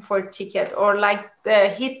 searching for ticket, or like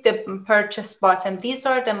hit the purchase button. These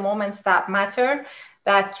are the moments that matter,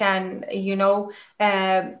 that can, you know,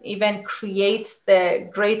 even create the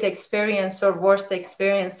great experience or worst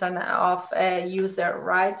experience of a user,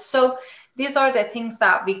 right? So these are the things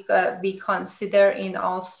that we consider in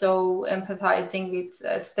also empathizing with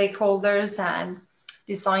stakeholders and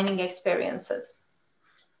designing experiences.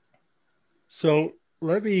 So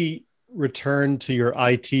let me return to your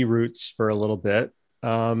IT roots for a little bit.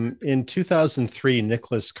 In 2003,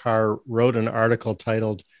 Nicholas Carr wrote an article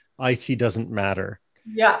titled "IT Doesn't Matter."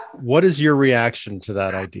 Yeah. What is your reaction to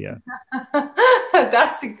that idea?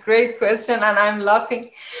 That's a great question, and I'm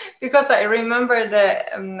laughing because I remember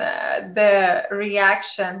the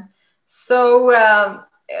reaction. So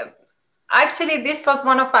actually, this was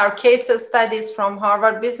one of our case studies from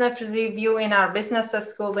Harvard Business Review in our business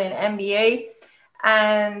school in MBA.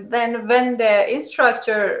 And then when the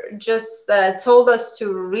instructor just told us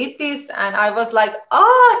to read this, and I was like,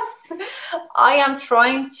 oh, I am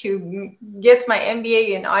trying to get my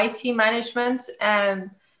MBA in IT management.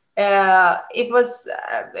 And it was,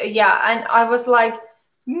 yeah, and I was like,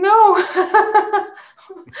 no,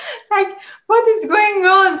 like, what is going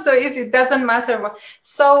on? So if it doesn't matter.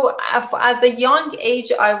 So at the young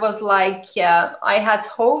age, I was like, yeah, I had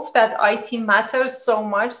hope that IT matters so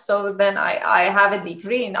much. So then I have a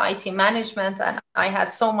degree in IT management, and I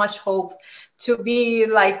had so much hope to be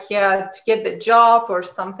like, yeah, to get the job or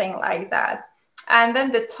something like that. And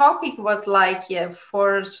then the topic was like, yeah,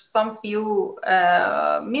 for some few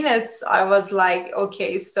minutes, I was like,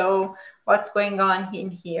 okay, so what's going on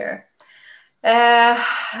in here?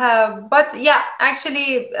 But yeah,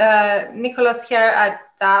 actually, Nicholas here at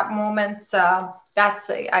that moment,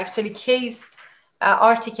 that's actually case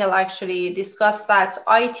article actually discussed that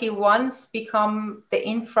IT once become the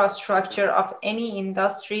infrastructure of any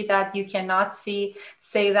industry, that you cannot say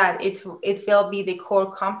that it will be the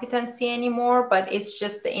core competency anymore, but it's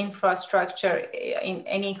just the infrastructure in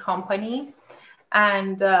any company.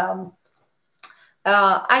 And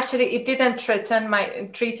actually, it didn't threaten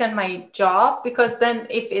my job, because then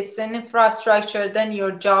if it's an infrastructure, then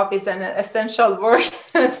your job is an essential work.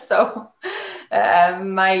 So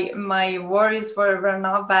my worries were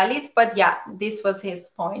not valid. But yeah, this was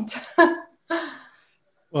his point.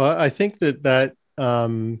 Well, I think that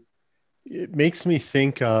it makes me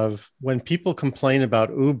think of when people complain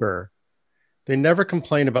about Uber, they never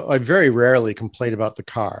complain about, I very rarely complain about the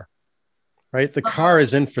car. Right? The car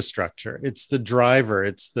is infrastructure. It's the driver.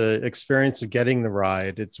 It's the experience of getting the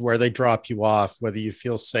ride. It's where they drop you off, whether you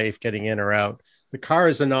feel safe getting in or out. The car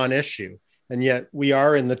is a non-issue. And yet we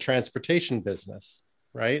are in the transportation business,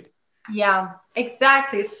 right? Yeah,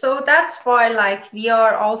 exactly. So that's why, like, we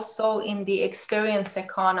are also in the experience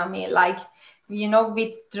economy. Like, we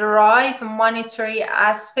derive monetary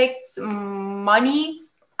aspects, money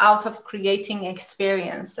out of creating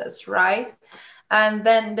experiences, right? And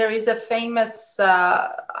then there is a famous,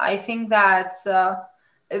 I think that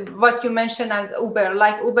what you mentioned as Uber,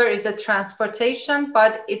 like Uber is a transportation,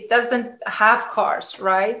 but it doesn't have cars,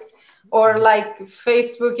 right? Or like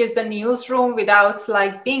Facebook is a newsroom without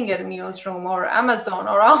like being a newsroom, or Amazon,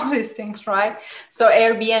 or all these things, right? So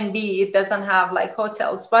Airbnb, it doesn't have like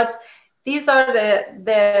hotels, but these are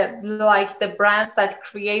the brands that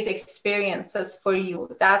create experiences for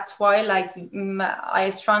you. That's why, like,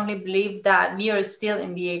 I strongly believe that we are still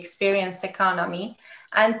in the experience economy.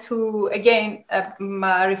 And to again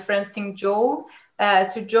referencing Joe,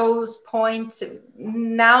 to Joe's point,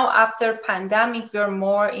 now after pandemic, we're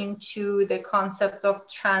more into the concept of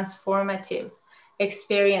transformative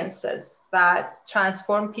experiences that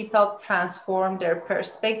transform people, transform their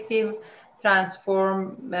perspective,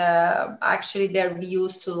 transform actually their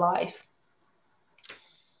views to life.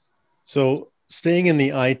 So staying in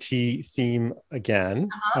the IT theme again,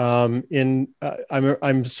 I'm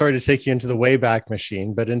sorry to take you into the Wayback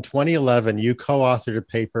Machine, but in 2011, you co-authored a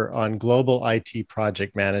paper on global IT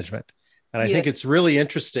project management. And I think it's really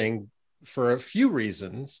interesting for a few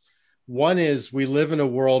reasons. One is we live in a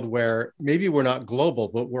world where maybe we're not global,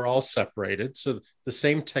 but we're all separated. So the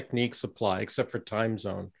same techniques apply, except for time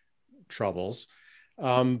zone troubles.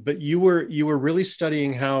 But you were really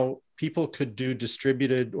studying how people could do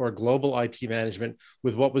distributed or global IT management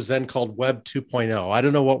with what was then called Web 2.0. I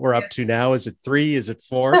don't know what we're up to now. Is it 3? Is it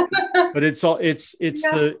 4? But it's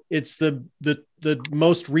the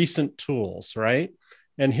most recent tools, right?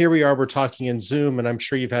 And here we are, we're talking in Zoom, and I'm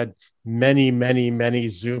sure you've had many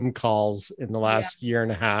Zoom calls in the last year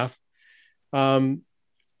and a half.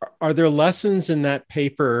 Are there lessons in that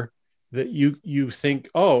paper that you think,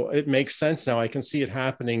 oh, it makes sense now, I can see it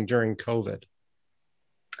happening during COVID?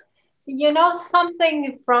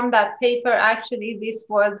 Something from that paper, actually, this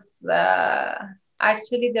was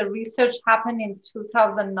actually the research happened in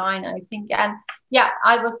 2009, I think. And yeah,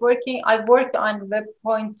 I worked on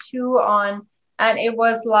Web.2 and it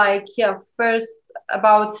was like, first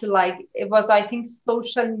about like, it was, I think,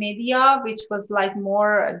 social media, which was like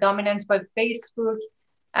more dominant by Facebook.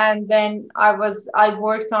 And then I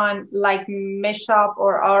worked on like Meshup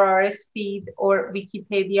or RRS feed or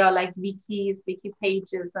Wikipedia, like wikis, wiki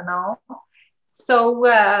pages and all. So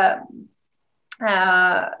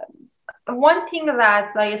one thing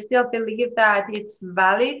that I still believe that it's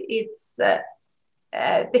valid, it's the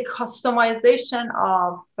customization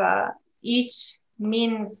of each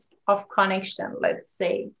means of connection, let's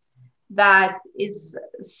say, that is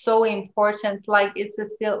so important. Like, it's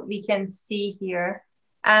still, we can see here.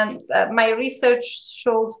 And my research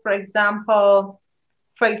shows, for example,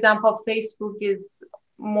 Facebook is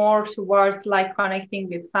more towards like connecting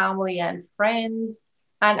with family and friends.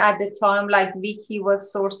 And at the time, like, Wiki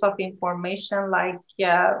was source of information, like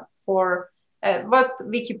for what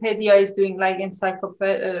Wikipedia is doing, like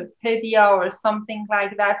encyclopedia or something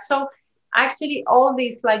like that. So actually, all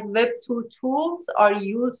these like Web2 tools are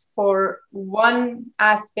used for one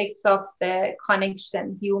aspects of the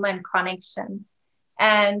connection, human connection.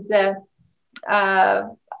 And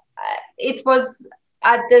it was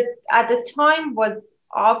at the time was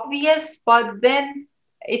obvious, but then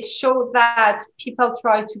it showed that people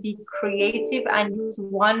try to be creative and use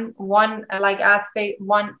one like aspect,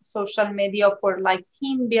 one social media for like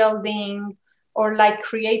team building or like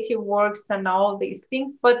creative works and all these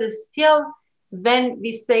things. But still, when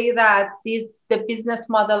we say that the business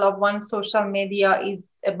model of one social media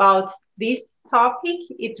is about this topic,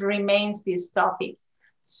 it remains this topic.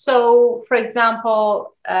 So, for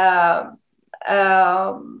example,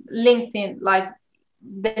 LinkedIn, like,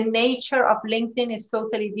 the nature of LinkedIn is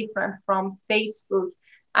totally different from Facebook.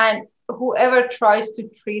 And whoever tries to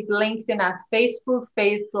treat LinkedIn as Facebook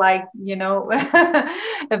face like,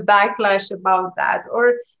 a backlash about that.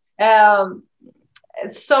 Or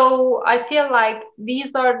so I feel like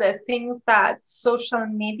these are the things that social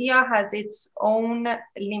media has its own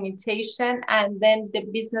limitation, and then the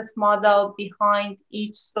business model behind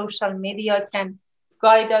each social media can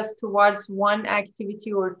guide us towards one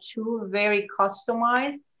activity or two, very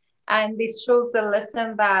customized. And this shows the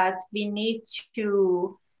lesson that we need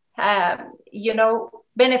to,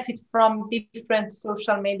 benefit from different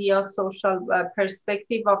social media, social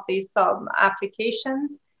perspective of these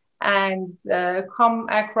applications, and come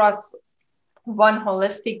across one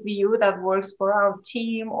holistic view that works for our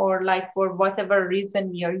team or like for whatever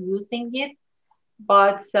reason we are using it.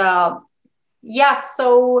 But so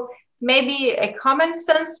maybe a common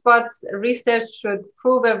sense, but research should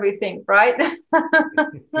prove everything, right?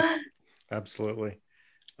 Absolutely.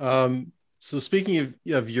 So speaking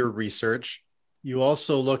of your research, you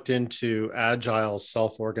also looked into agile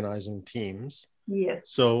self-organizing teams. Yes.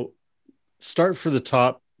 So start from the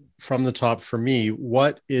top for me.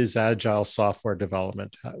 What is agile software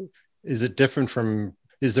development? Is it different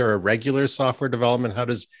is there a regular software development? How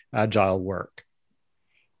does agile work?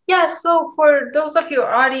 Yeah, so for those of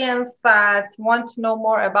your audience that want to know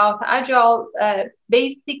more about Agile,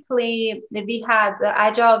 basically we had the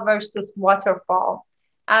Agile versus Waterfall.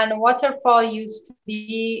 And Waterfall used to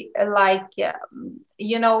be like,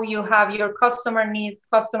 you have your customer needs,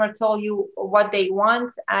 customer told you what they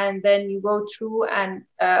want, and then you go through and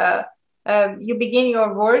you begin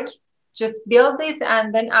your work, just build it.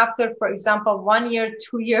 And then after, for example, 1 year,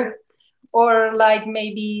 2 year, or like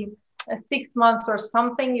maybe 6 months or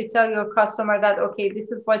something, you tell your customer that, okay, this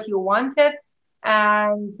is what you wanted.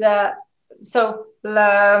 And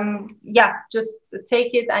just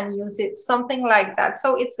take it and use it, something like that.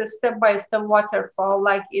 So it's a step-by-step waterfall,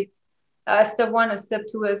 like it's step 1, a step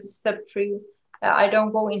 2, a step 3. I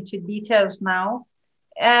don't go into details now.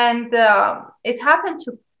 And it happened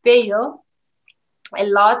to fail a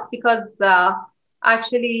lot because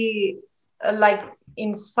actually, like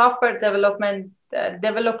in software development,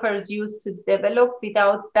 developers used to develop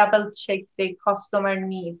without double check the customer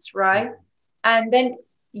needs, right? And then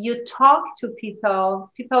you talk to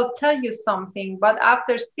people tell you something, but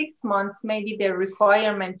after 6 months, maybe their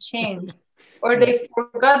requirement changed or they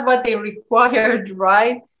forgot what they required,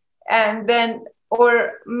 right? And then,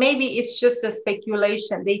 or maybe it's just a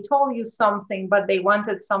speculation. They told you something, but they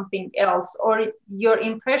wanted something else, or your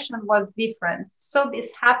impression was different. So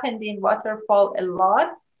this happened in Waterfall a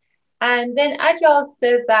lot. And then Agile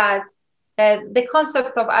said that the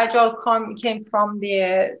concept of Agile came from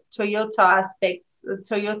the Toyota aspects,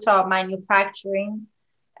 Toyota manufacturing.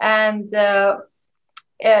 And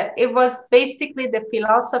it was basically, the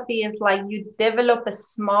philosophy is like you develop a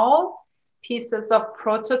small pieces of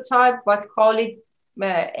prototype, what call it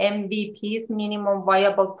MVPs, minimum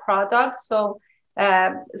viable product. So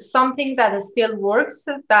something that still works,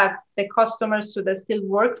 that the customers should still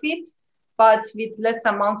work with, but with less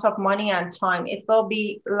amount of money and time. It will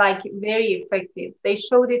be like very effective. They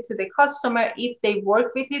showed it to the customer. If they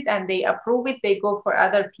work with it and they approve it, they go for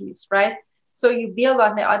other piece, right? So you build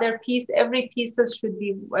on the other piece. Every piece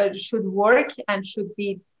should work and should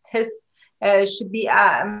be available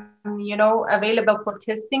for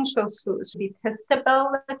testing. Should be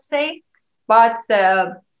testable, let's say. But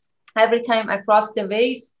every time across the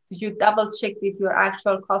way, you double check with your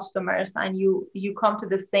actual customers and you come to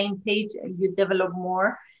the same page and you develop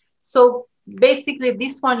more. So basically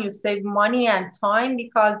this one, you save money and time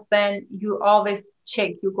because then you always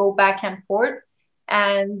check, you go back and forth,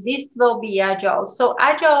 and this will be Agile. So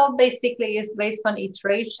Agile basically is based on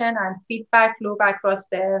iteration and feedback loop across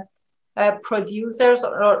the producers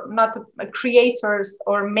or not creators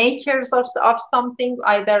or makers of something,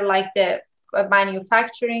 either like the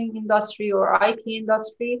manufacturing industry or IT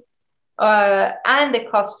industry, and the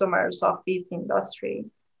customers of this industry.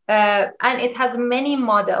 And it has many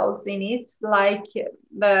models in it, like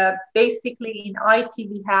basically in IT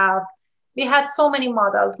we had so many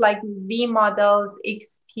models like V models,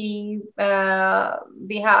 XP,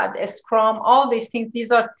 we had a Scrum, all these things.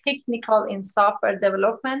 These are technical in software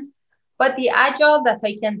development. But the Agile that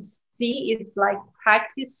I can see is like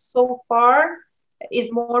practice so far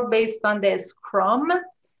is more based on the Scrum.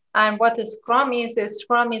 And what a Scrum is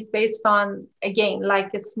based on, again,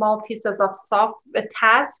 like a small pieces of a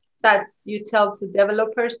task that you tell to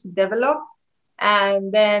developers to develop.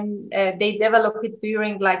 And then they develop it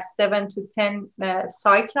during like 7 to 10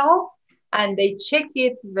 cycle. And they check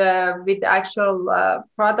it with the actual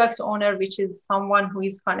product owner, which is someone who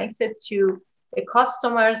is connected to the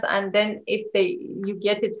customers. And then if you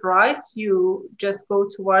get it right, you just go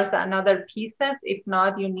towards another pieces. If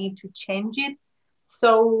not, you need to change it.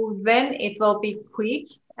 So then it will be quick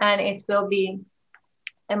and it will be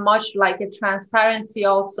a much like a transparency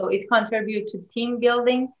also. It contributes to team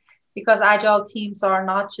building because Agile teams are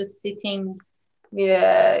not just sitting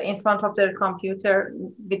in front of their computer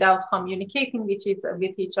without communicating with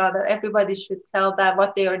each other. Everybody should tell that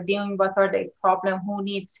what they are doing, what are their problem, who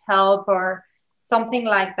needs help or something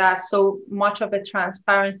like that. So much of a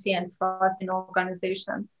transparency and trust in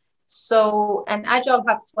organization. So an Agile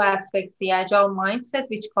have two aspects, the Agile mindset,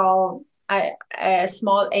 which call a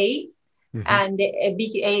small a, and a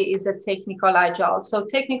big A is a technical Agile. So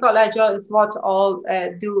technical Agile is what all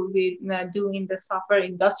do in the software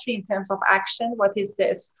industry in terms of action. What is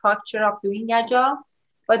the structure of doing Agile?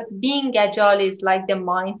 But being agile is like the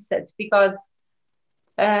mindset, because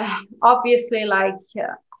obviously, like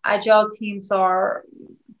agile teams are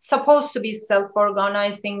supposed to be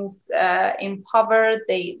self-organizing, empowered.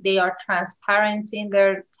 They are transparent in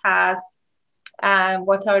their tasks and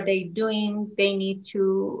what are they doing. They need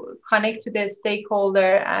to connect to the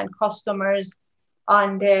stakeholder and customers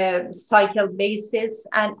on the cycle basis,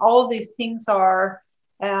 and all these things are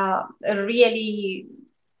really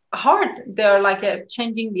hard. They're like a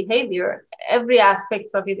changing behavior. Every aspect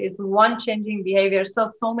of it is one changing behavior.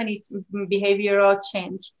 So many behavioral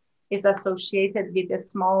change is associated with a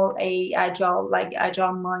small a agile, like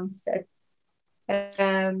agile mindset.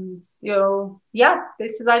 And yeah,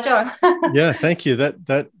 this is agile. Yeah, thank you.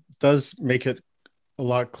 That does make it a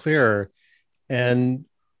lot clearer. And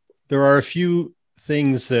there are a few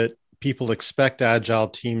things that people expect agile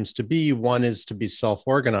teams to be. One is to be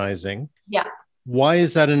self-organizing. Yeah. Why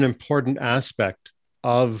is that an important aspect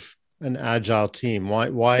of an agile team?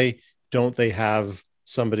 Why don't they have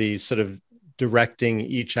somebody sort of directing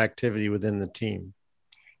each activity within the team?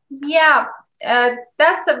 Yeah,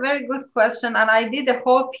 that's a very good question. And I did a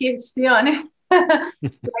whole PhD on it,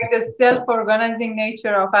 like the self-organizing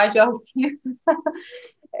nature of agile team.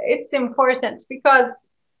 It's important because,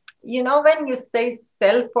 when you say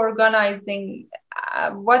self-organizing,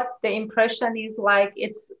 what the impression is like,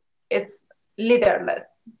 it's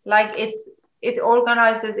leaderless, like it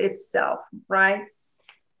organizes itself, right?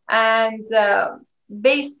 And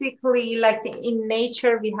basically, like in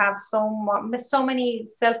nature, we have so many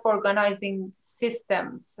self-organizing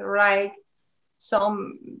systems, right?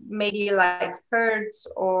 Some maybe like herds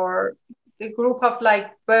or a group of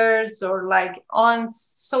like birds or like ants.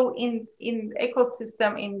 So in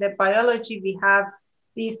ecosystem, in the biology, we have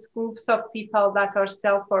these groups of people that are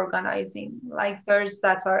self-organizing, like birds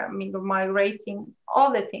that are migrating,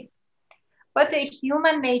 all the things. But the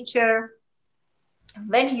human nature,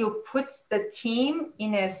 when you put the team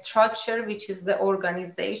in a structure, which is the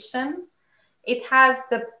organization, it has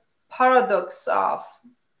the paradox of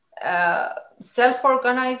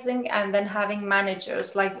self-organizing and then having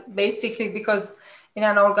managers, like basically, because in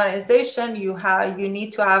an organization you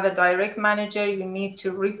need to have a direct manager, you need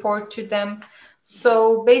to report to them.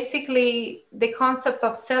 So basically the concept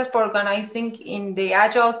of self-organizing in the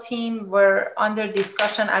agile team were under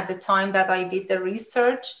discussion at the time that I did the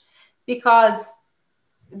research, because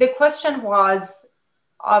the question was,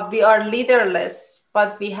 we are leaderless,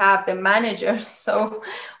 but we have the managers. So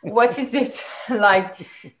what is it like?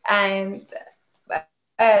 And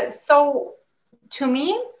so to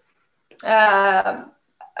me,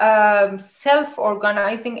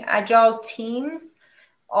 self-organizing agile teams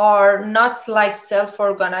are not like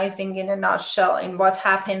self-organizing in a nutshell in what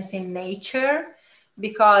happens in nature,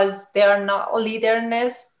 because they are not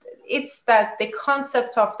leaderness. It's that the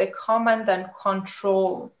concept of the command and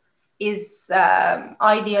control is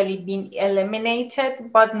ideally being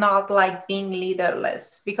eliminated, but not like being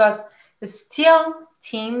leaderless, because still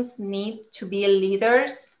teams need to be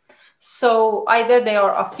leaders. So either they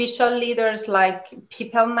are official leaders like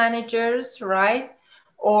people managers, right?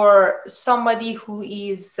 Or somebody who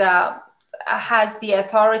is has the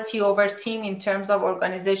authority over team in terms of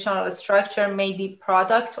organizational structure, maybe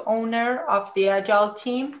product owner of the agile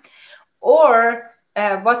team. Or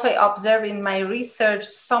what I observe in my research,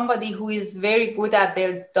 somebody who is very good at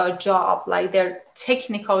their job, like their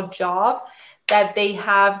technical job, that they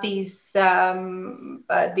have this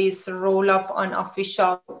role of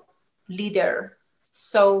unofficial leader.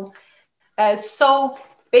 So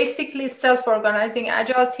basically, self-organizing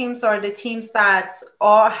agile teams are the teams that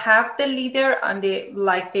have the leader on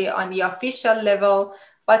the official level,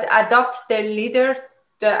 but adopt the leader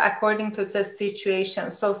according to the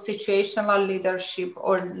situation. So situational leadership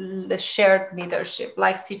or the shared leadership,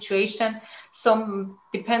 like situation. So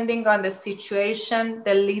depending on the situation,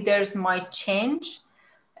 the leaders might change,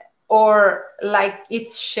 or like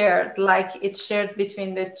it's shared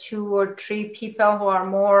between the 2 or 3 people who are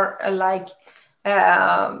more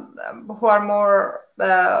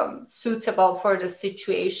suitable for the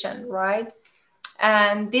situation, right?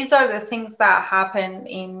 And these are the things that happen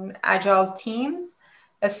in agile teams.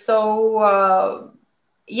 So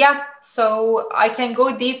I can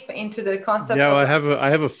go deep into the concept. Yeah, well, I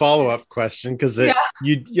have a follow-up question, because I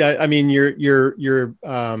mean your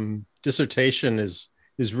dissertation is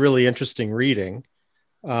really interesting reading.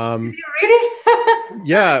 Did you read it?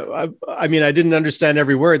 Yeah, I mean, I didn't understand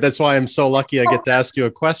every word. That's why I'm so lucky I get to ask you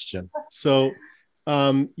a question. So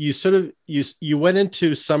you went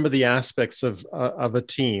into some of the aspects of a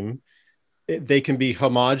team. They can be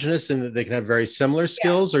homogenous in that they can have very similar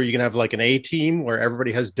skills, or you can have like an A team where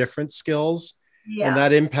everybody has different skills. and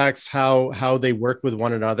that impacts how they work with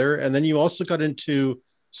one another. And then you also got into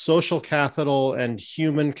social capital and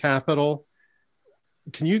human capital.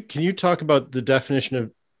 Can you talk about the definition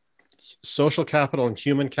of social capital and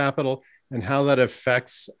human capital and how that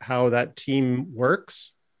affects how that team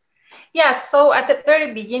works? Yes, so at the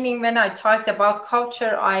very beginning, when I talked about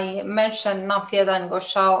culture, I mentioned Nafyad and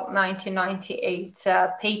Ghoshal 1998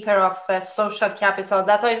 paper of social capital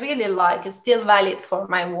that I really like. It's still valid for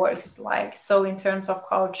my works, like so in terms of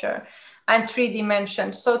culture and three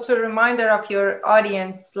dimensions. So to reminder of your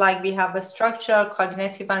audience, like we have a structural,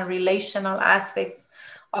 cognitive, and relational aspects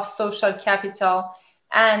of social capital.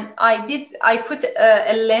 And I put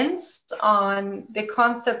a lens on the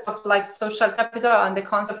concept of like social capital and the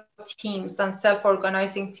concept of teams and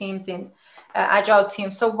self-organizing teams in agile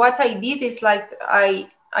teams. So what I did is like I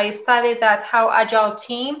studied that how agile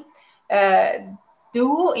team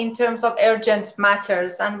do in terms of urgent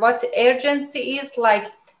matters, and what urgency is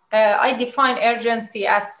like. I define urgency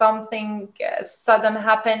as something sudden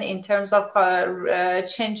happen in terms of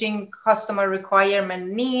changing customer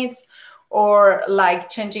requirement needs, or like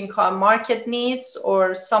changing market needs,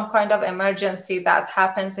 or some kind of emergency that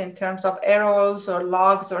happens in terms of errors or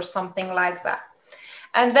logs or something like that.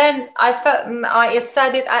 And then I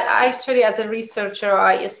studied, actually as a researcher,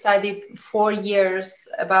 I studied 4 years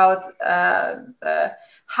about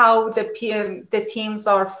how the teams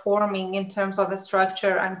are forming in terms of a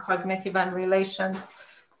structure and cognitive and relations.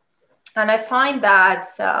 And I find that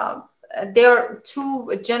there are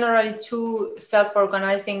generally two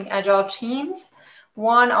self-organizing agile teams.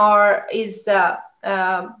 One is the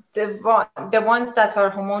ones that are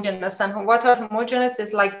homogeneous. And what are homogeneous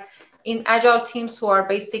is like in agile teams who are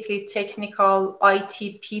basically technical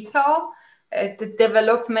IT people, the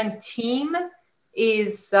development team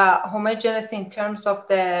is homogeneous in terms of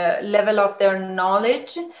the level of their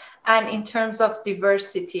knowledge and in terms of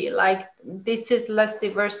diversity. Like this is less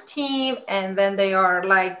diverse team, and then they are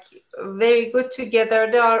like very good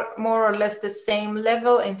together. They are more or less the same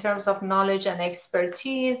level in terms of knowledge and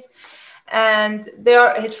expertise. And they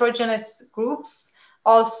are heterogeneous groups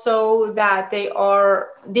also, that they are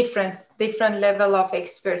different level of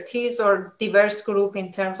expertise, or diverse group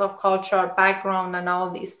in terms of cultural background and all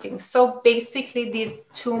these things. So basically these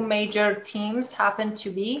two major teams happen to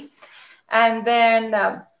be. And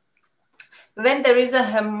then when there is a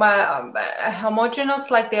homogeneous,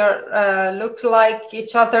 like they are look like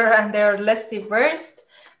each other and they're less diverse,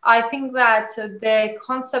 I think that the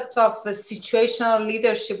concept of situational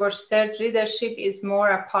leadership or shared leadership is more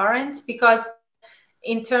apparent, because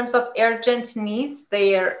in terms of urgent needs,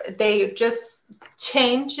 they just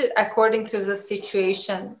change according to the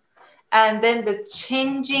situation. And then the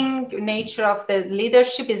changing nature of the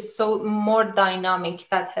leadership is so more dynamic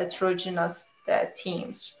than heterogeneous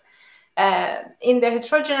teams. In the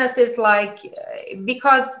heterogeneous is like,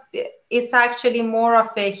 because it's actually more of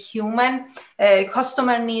a human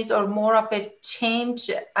customer needs, or more of a change,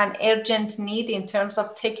 an urgent need in terms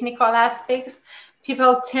of technical aspects,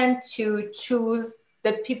 people tend to choose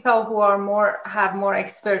the people who are have more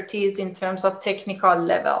expertise in terms of technical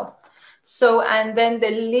level. So, and then the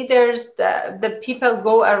leaders, the people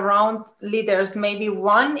go around leaders. Maybe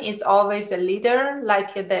one is always a leader,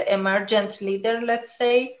 like the emergent leader, let's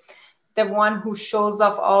say, the one who shows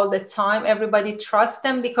up all the time. Everybody trusts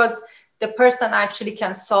them because the person actually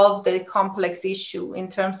can solve the complex issue in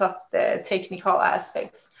terms of the technical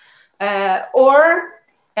aspects. Or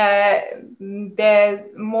the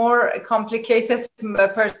more complicated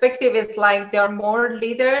perspective is like there are more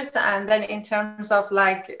leaders, and then in terms of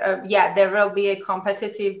like there will be a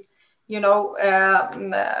competitive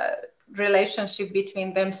relationship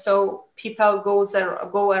between them. So people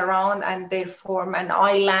go around and they form an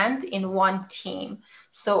island in one team,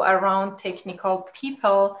 so around technical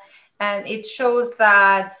people. And it shows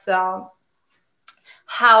that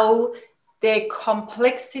how the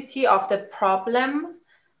complexity of the problem,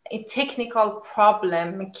 a technical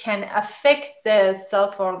problem, can affect the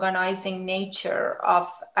self-organizing nature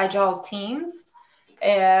of agile teams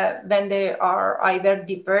when they are either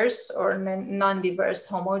diverse or non-diverse,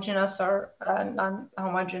 homogeneous or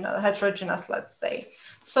non-homogeneous, heterogeneous, let's say.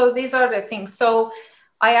 So these are the things. So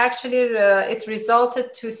I actually, it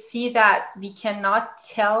resulted to see that we cannot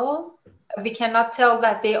tell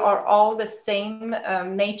that they are all the same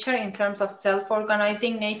nature in terms of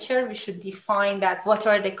self-organizing nature. We should define that what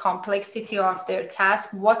are the complexity of their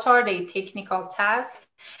tasks, what are the technical tasks,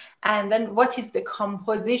 and then what is the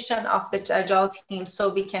composition of the agile team,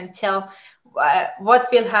 so we can tell what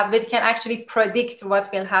will happen. We can actually predict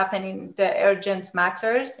what will happen in the urgent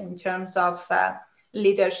matters in terms of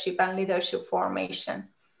leadership and leadership formation.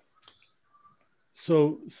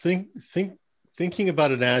 So thinking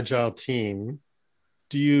about an agile team,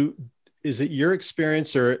 is it your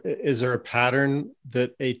experience, or is there a pattern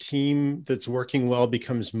that a team that's working well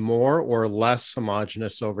becomes more or less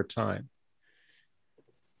homogenous over time?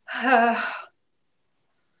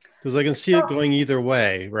 Because I can see it going either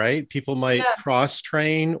way, right? People might Yeah. cross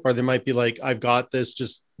train, or they might be like, I've got this,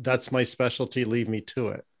 just that's my specialty, leave me to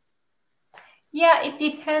it. Yeah, it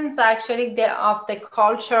depends actually of the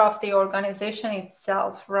culture of the organization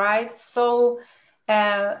itself, right? So,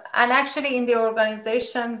 and actually in the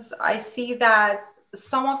organizations, I see that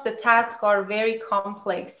some of the tasks are very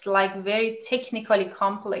complex, like very technically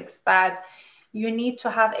complex, that you need to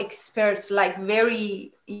have experts, like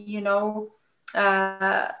very,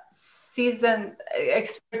 seasoned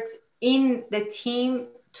experts in the team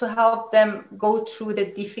to help them go through the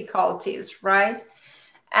difficulties, right?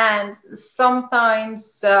 And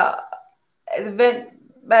sometimes when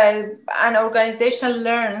an organization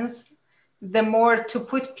learns, the more to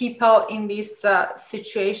put people in this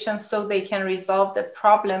situation so they can resolve the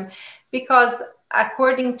problem. Because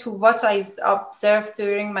according to what I observed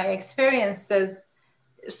during my experiences,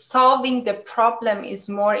 solving the problem is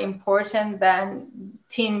more important than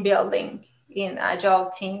team building in agile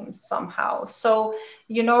teams somehow. So,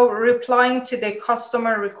 replying to the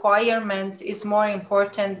customer requirement is more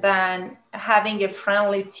important than having a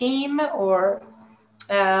friendly team or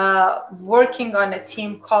working on a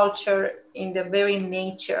team culture in the very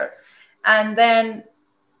nature. And then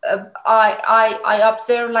I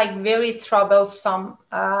observed like very troublesome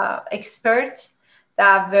experts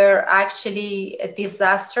that were actually a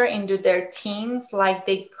disaster into their teams. Like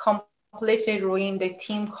they completely ruined the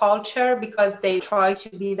team culture because they try to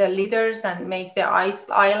be the leaders and make the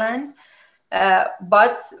island.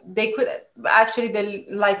 But they could actually, the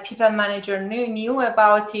like people manager knew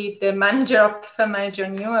about it. The manager of people manager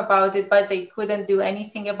knew about it, but they couldn't do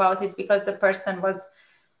anything about it because the person was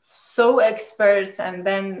so expert, and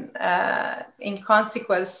then in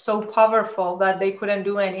consequence so powerful that they couldn't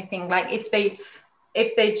do anything. Like if they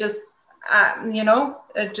just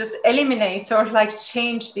just eliminate or like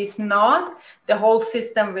change this node, the whole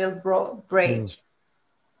system will break.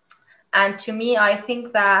 And to me, I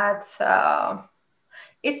think that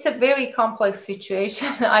it's a very complex situation.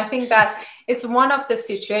 I think that it's one of the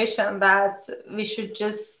situations that we should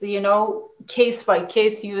just, case by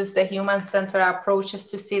case use the human-centered approaches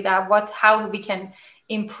to see that how we can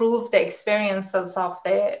improve the experiences of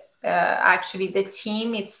the actually the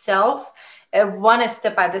team itself, one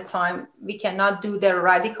step at a time. We cannot do the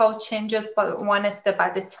radical changes, but one step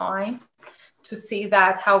at a time to see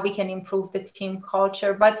that how we can improve the team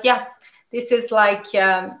culture. But yeah, this is like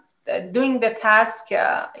doing the task,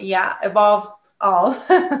 above all.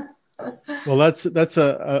 Well, that's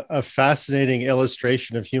a fascinating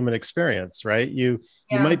illustration of human experience, right? You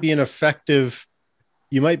Yeah. might be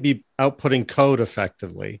you might be outputting code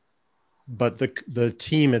effectively, but the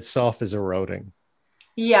team itself is eroding.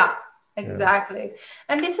 Yeah, exactly. Yeah.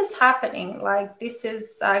 And this is happening. Like this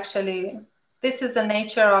is the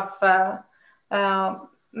nature of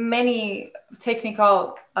many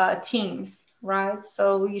technical teams, right?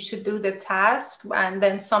 So you should do the task, and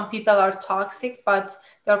then some people are toxic, but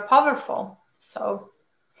they're powerful. So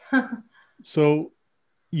so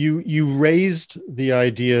you raised the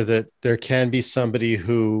idea that there can be somebody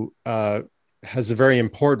who has a very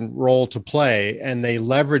important role to play, and they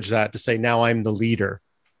leverage that to say, now I'm the leader,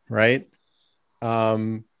 right?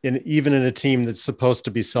 Even in a team that's supposed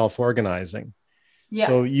to be self-organizing. yeah.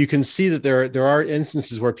 So you can see that there are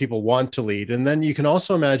instances where people want to lead. And then you can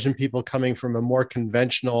also imagine people coming from a more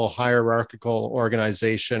conventional hierarchical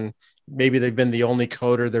organization. Maybe they've been the only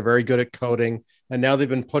coder, they're very good at coding, and now they've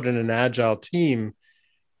been put in an agile team.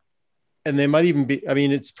 And they might even be, I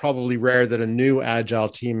mean, it's probably rare that a new agile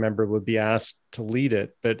team member would be asked to lead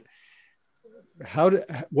it, but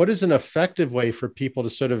what is an effective way for people to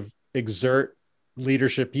sort of exert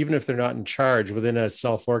leadership, even if they're not in charge, within a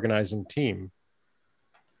self-organizing team?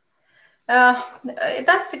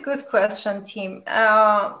 That's a good question, Tim.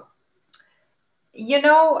 I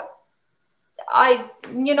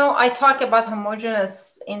talk about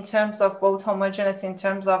homogeneous in terms of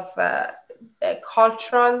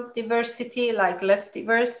cultural diversity, like less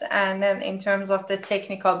diverse, and then in terms of the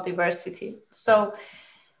technical diversity. So,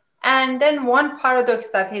 and then one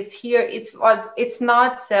paradox that is here, it's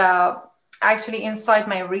not actually inside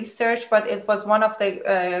my research, but it was one of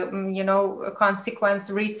the consequence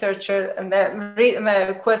researcher and the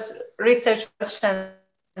research question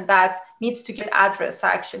that needs to get addressed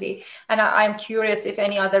actually. And I'm curious if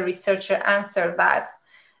any other researcher answered that.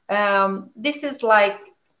 This is like,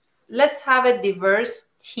 let's have a diverse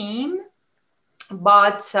team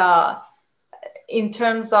but in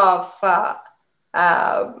terms of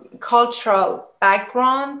cultural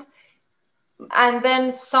background, and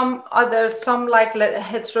then some like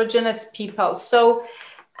heterogeneous people. So,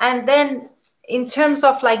 and then in terms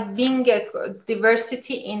of like being a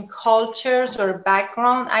diversity in cultures or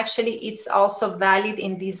background, actually it's also valid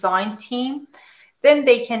in design team. Then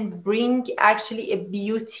they can bring actually a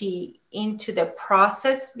beauty into the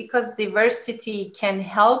process, because diversity can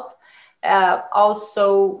help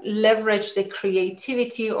also leverage the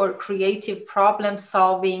creativity or creative problem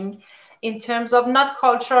solving in terms of not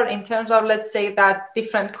culture, in terms of, let's say, that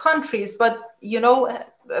different countries, but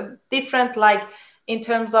different, like in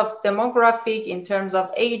terms of demographic, in terms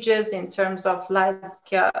of ages, in terms of like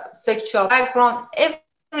sexual background,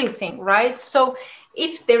 everything, right? So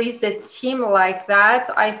if there is a team like that,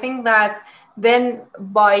 I think that then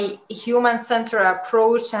by human-centered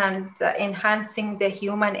approach and enhancing the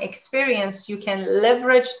human experience, you can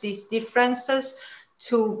leverage these differences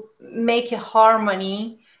to make a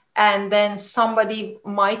harmony. And then somebody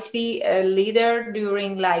might be a leader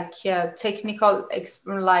during like technical,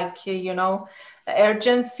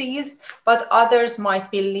 urgencies, but others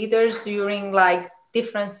might be leaders during like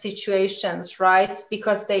different situations, right?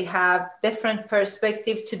 Because they have different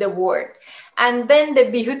perspective to the world. And then the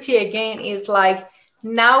beauty again is like,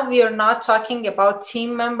 now we are not talking about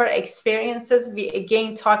team member experiences, we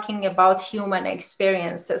again talking about human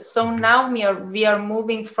experiences. So now we are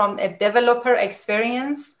moving from a developer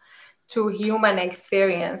experience to human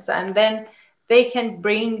experience, and then they can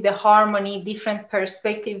bring the harmony, different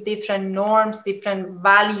perspective, different norms, different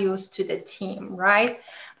values to the team, right?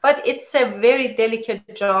 But it's a very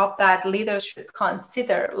delicate job that leaders should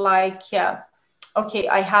consider, like, okay,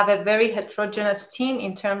 I have a very heterogeneous team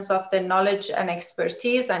in terms of the knowledge and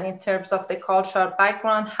expertise, and in terms of the cultural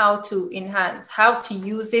background, how to enhance, how to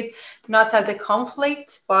use it, not as a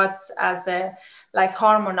conflict, but as a like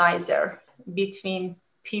harmonizer between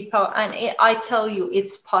people. And I tell you,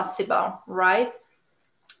 it's possible, right?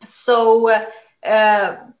 So,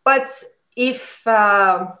 but if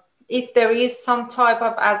there is some type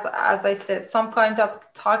of, as I said, some kind of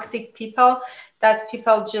toxic people, that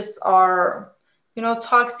people just are,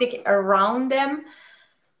 toxic around them,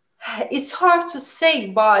 it's hard to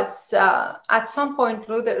say, but at some point,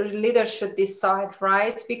 leaders should decide,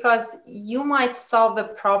 right? Because you might solve a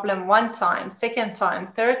problem one time, second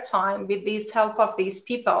time, third time with this help of these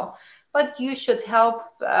people, but you should help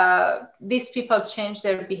these people change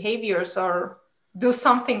their behaviors or do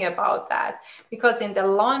something about that. Because in the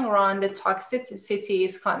long run, the toxicity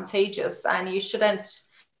is contagious, and you shouldn't,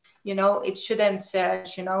 it shouldn't,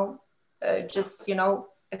 just,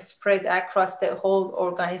 spread across the whole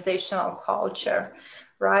organizational culture,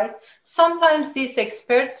 right? Sometimes these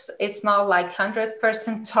experts, it's not like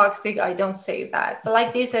 100% toxic. I don't say that.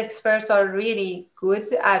 Like, these experts are really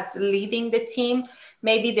good at leading the team.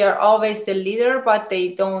 Maybe they're always the leader, but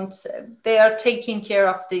they are taking care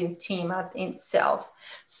of the team itself.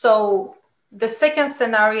 So the second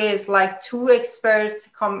scenario is like two experts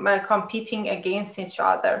competing against each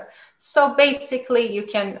other. So basically you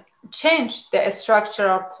can change the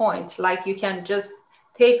structural point. Like, you can just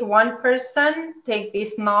take one person, take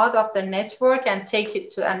this node of the network and take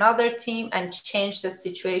it to another team and change the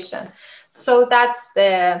situation. So that's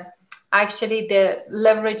actually the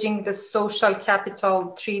leveraging the social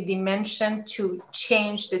capital 3 dimension to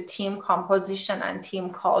change the team composition and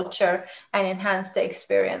team culture and enhance the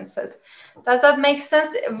experiences. Does that make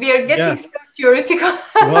sense? We are getting so theoretical.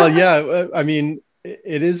 Well, yeah. I mean,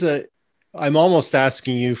 it is I'm almost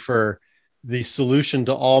asking you for the solution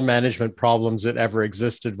to all management problems that ever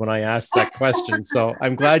existed when I asked that question. So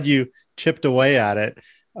I'm glad you chipped away at it.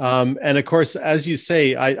 And of course, as you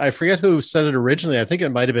say, I forget who said it originally. I think it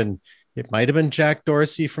might have been Jack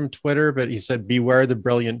Dorsey from Twitter, but he said, beware the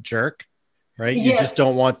brilliant jerk, right? Yes. You just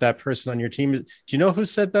don't want that person on your team. Do you know who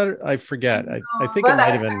said that? I forget. I think it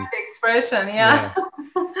might have been the expression. Yeah.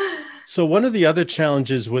 So one of the other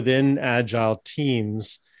challenges within Agile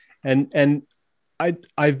teams, and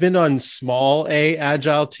I've been on small A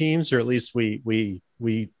Agile teams, or at least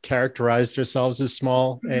we characterized ourselves as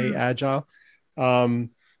small A Agile,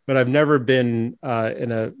 but I've never been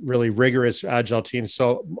in a really rigorous Agile team.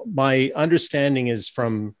 So my understanding is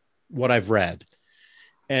from what I've read,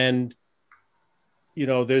 and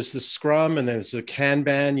there's the Scrum and there's the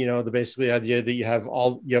Kanban. The basically idea that you have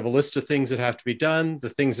a list of things that have to be done, the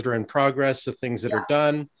things that are in progress, the things that are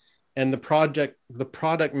done. And the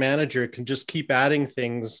product manager can just keep adding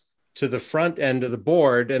things to the front end of the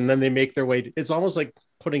board, and then they make their way. It's almost like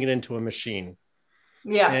putting it into a machine.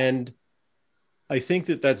 Yeah. And I think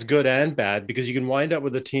that that's good and bad, because you can wind up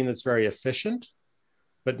with a team that's very efficient,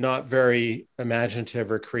 but not very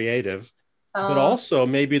imaginative or creative. But also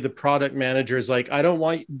maybe the product manager is like, I don't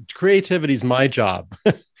want creativity is my job.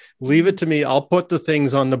 Leave it to me. I'll put the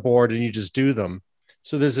things on the board and you just do them.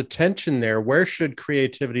 So there's a tension there. Where should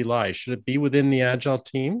creativity lie? Should it be within the Agile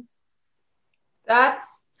team? That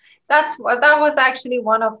was actually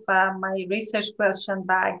one of my research questions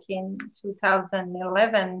back in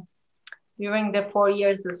 2011 during the 4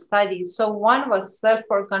 years of study. So one was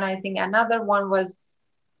self-organizing. Another one was,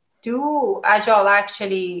 do Agile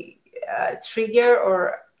actually trigger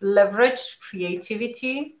or leverage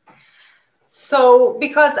creativity? So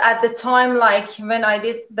because at the time, like when I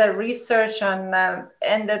did the research and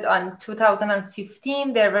ended on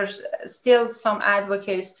 2015, there were still some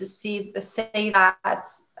advocates to say that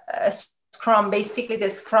Scrum, basically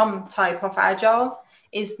the Scrum type of Agile,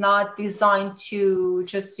 is not designed to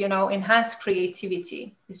just, enhance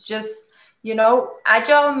creativity. It's just,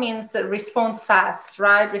 Agile means respond fast,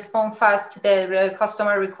 right? Respond fast to the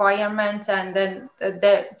customer requirement and then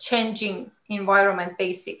the changing environment,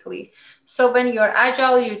 basically. So when you're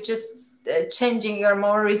Agile, you're just changing, you're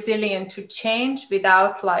more resilient to change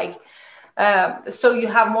without so you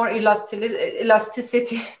have more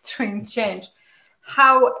elasticity during change.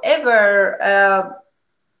 However,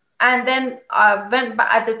 and then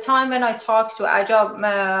at the time when I talked to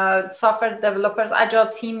Agile software developers, Agile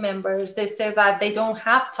team members, they say that they don't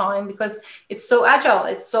have time because it's so Agile,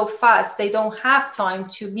 it's so fast. They don't have time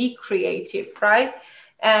to be creative, right?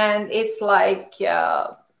 And it's like,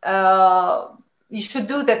 you should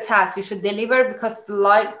do the task, you should deliver, because the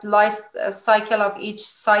life cycle of each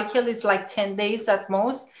cycle is like 10 days at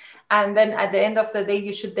most. And then at the end of the day,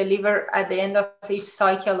 you should deliver at the end of each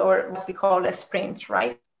cycle, or what we call a sprint,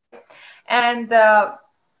 right? And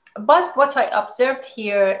but what I observed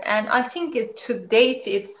here, and I think to date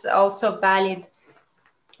it's also valid,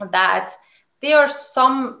 that there are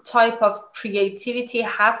some type of creativity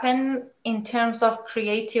happen in terms of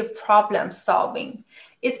creative problem solving.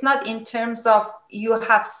 It's not in terms of you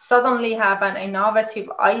suddenly have an innovative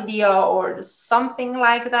idea or something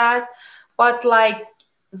like that, but like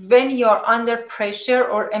when you're under pressure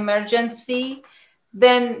or emergency,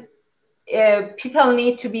 then people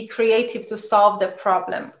need to be creative to solve the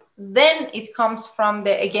problem. Then it comes from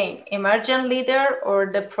the, again, emergent leader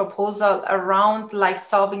or the proposal around like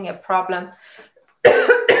solving a problem.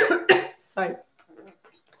 Sorry.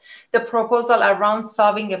 The proposal around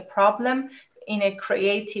solving a problem in a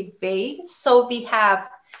creative way. So we have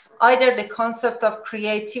either the concept of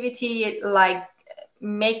creativity, like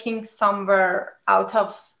making somewhere out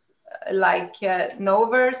of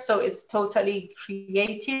nowhere. So it's totally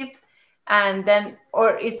creative. And then,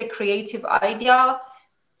 or is a creative idea.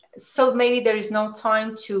 So maybe there is no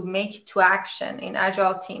time to make it to action in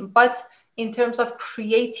Agile team. But in terms of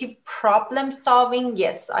creative problem solving,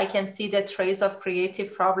 yes, I can see the trace of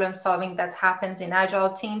creative problem solving that happens in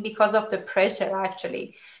Agile team because of the pressure,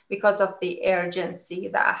 actually, because of the urgency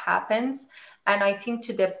that happens. And I think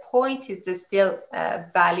to the point is still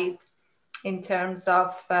valid in terms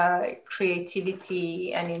of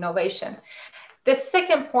creativity and innovation. The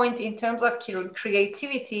second point in terms of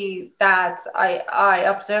creativity that I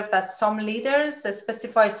observed that some leaders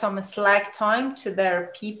specify some slack time to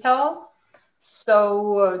their people.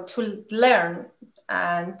 So to learn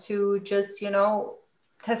and to just,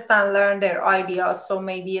 test and learn their ideas. So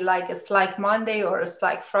maybe like a Slack Monday or a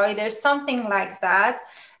Slack Friday, something like that.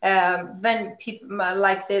 When people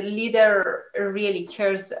like the leader really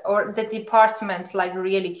cares, or the department like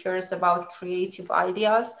really cares about creative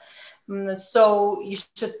ideas. So you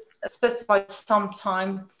should specify some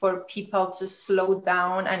time for people to slow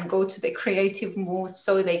down and go to the creative mood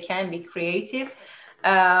so they can be creative.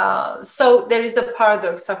 So there is a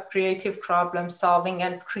paradox of creative problem solving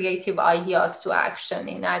and creative ideas to action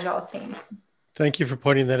in Agile teams. Thank you for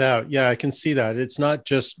pointing that out. Yeah, I can see that. It's not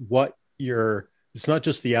just it's not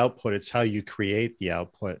just the output, it's how you create the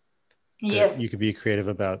output. Yes. You could be creative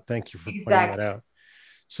about. Thank you for pointing that out.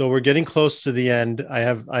 So we're getting close to the end. I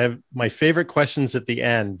have my favorite questions at the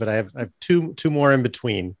end, but I have two more in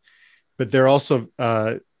between. But they're also,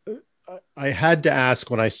 I had to ask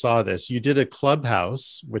when I saw this, you did a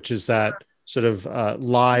Clubhouse, which is that sort of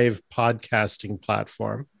live podcasting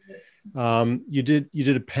platform. Yes. You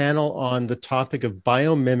did a panel on the topic of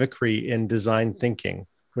biomimicry in design thinking,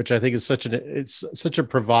 which I think is such a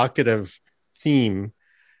provocative theme.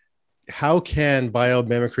 How can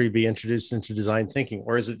biomimicry be introduced into design thinking,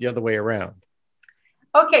 or is it the other way around?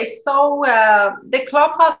 Okay, so the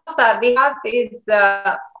clubhouse that we have is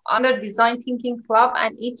under Design Thinking Club,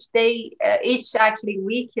 and each day, each actually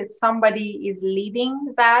week, somebody is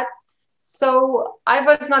leading that. So I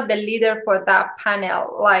was not the leader for that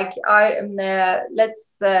panel. Like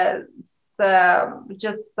let's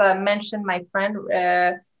just mention my friend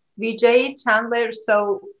Vijay Chandler.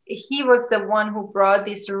 So he was the one who brought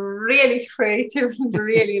this really creative,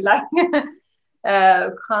 really like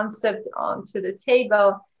concept onto the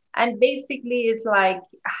table. And basically, it's like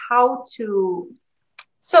how to.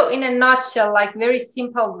 So in a nutshell, like very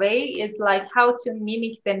simple way, it's like how to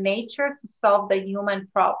mimic the nature to solve the human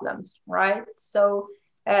problems, right? So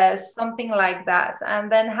something like that.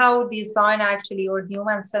 And then how design actually or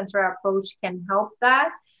human-centered approach can help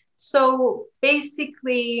that. So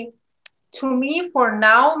basically, to me for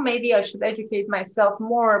now, maybe I should educate myself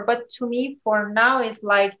more, but to me for now, it's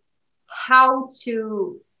like how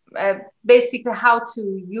to basically how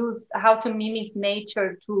to mimic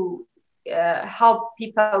nature to help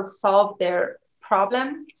people solve their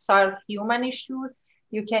problem, solve human issues.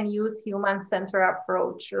 You can use human-centered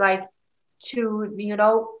approach, like to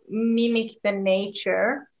mimic the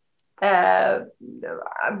nature. Uh,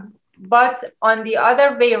 but on the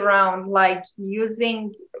other way around, like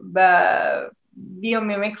using the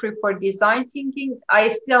biomimicry for design thinking, I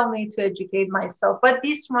still need to educate myself. But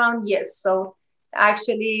this round, yes. So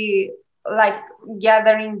actually, like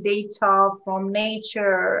gathering data from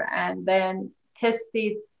nature and then test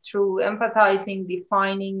it through empathizing,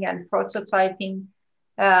 defining, and prototyping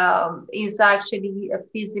is actually a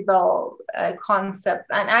feasible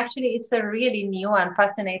concept. And actually, it's a really new and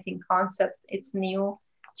fascinating concept. It's new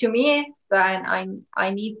to me, and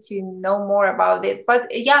I need to know more about it. But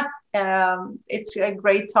yeah, it's a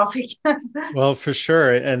great topic. Well, for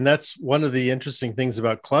sure. And that's one of the interesting things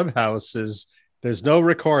about Clubhouse is there's no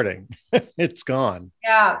recording. It's gone.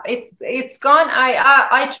 Yeah, it's gone.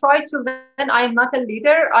 I try to when I'm not a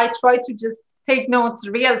leader, I try to just take notes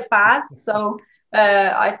real fast. So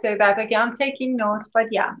I say that again, I'm taking notes, but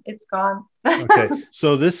yeah, it's gone. Okay,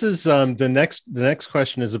 so this is the next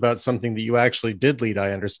question is about something that you actually did lead,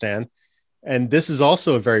 I understand, and this is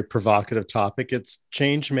also a very provocative topic. It's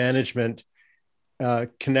change management,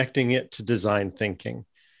 connecting it to design thinking.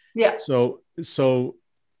 Yeah. So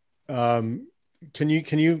can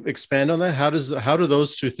you expand on that? How do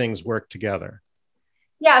those two things work together?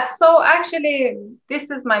 Yeah, so actually, this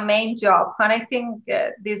is my main job, connecting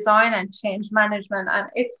design and change management. And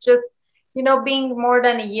it's just, being more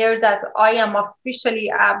than a year that I am officially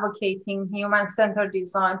advocating human-centered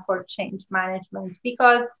design for change management,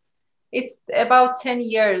 because it's about 10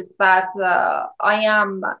 years that I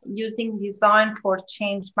am using design for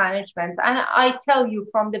change management. And I tell you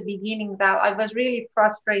from the beginning that I was really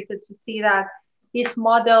frustrated to see that these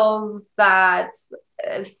models that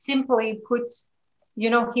simply put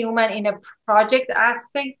human in a project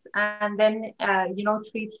aspect and then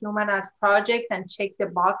treat human as project and check the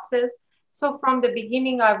boxes. So from the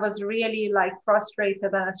beginning I was really like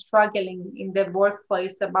frustrated and struggling in the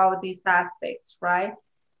workplace about these aspects, right?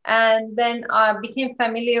 And then I became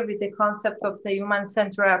familiar with the concept of the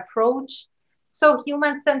human-centered approach. So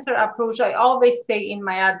human-centered approach, I always say in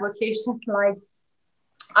my advocation, like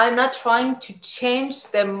I'm not trying to change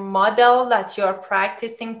the model that you're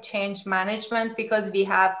practicing change management, because we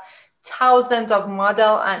have thousands of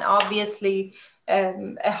model, and obviously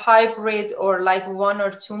a hybrid or like one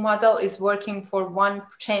or two model is working for one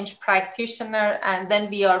change practitioner, and then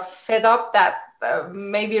we are fed up that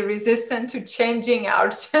maybe resistant to changing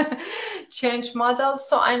our change model.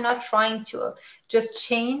 So I'm not trying to just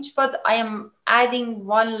change, but I am adding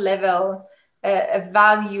one level a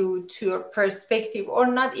value to your perspective, or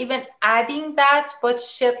not even adding that, but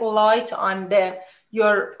shed light on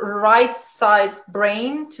your right side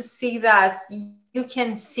brain to see that you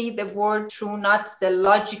can see the world through not the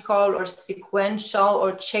logical or sequential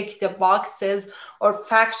or check the boxes or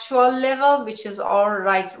factual level, which is our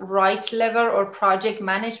right level or project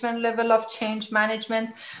management level of change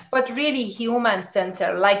management, but really human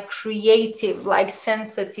centered, like creative, like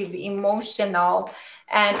sensitive, emotional,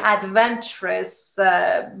 and adventurous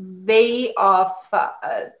way of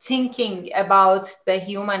thinking about the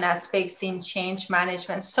human aspects in change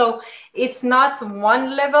management. So it's not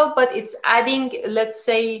one level, but it's adding, let's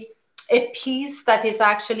say, a piece that is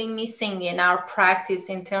actually missing in our practice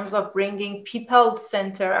in terms of bringing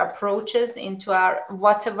people-centered approaches into our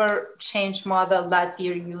whatever change model that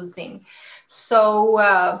we're using.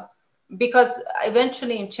 So because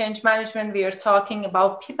eventually in change management, we are talking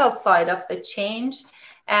about people side of the change.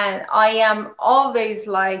 And I am always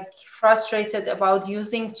like frustrated about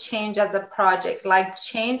using change as a project. Like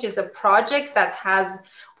change is a project that has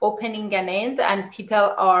opening and end, and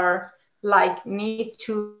people are like need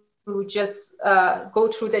to to just go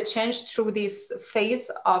through the change through this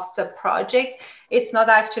phase of the project. It's not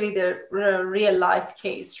actually the real life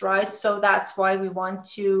case, right? So that's why we want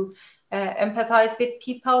to empathize with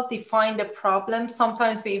people, define the problem.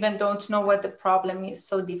 Sometimes we even don't know what the problem is.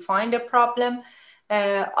 So define the problem,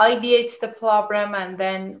 ideate the problem, and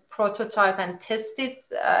then prototype and test it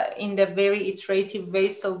in the very iterative way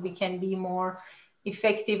so we can be more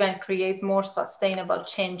effective and create more sustainable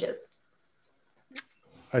changes.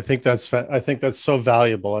 I think that's so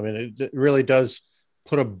valuable. I mean, it really does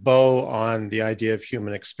put a bow on the idea of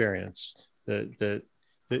human experience. The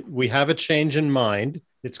we have a change in mind.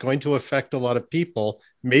 It's going to affect a lot of people.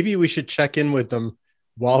 Maybe we should check in with them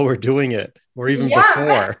while we're doing it, or even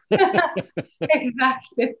before.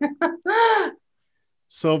 Exactly.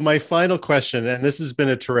 So my final question, and this has been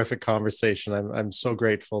a terrific conversation. I'm so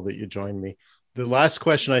grateful that you joined me. The last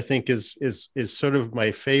question I think is sort of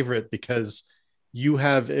my favorite, because you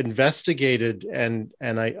have investigated and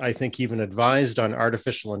I think even advised on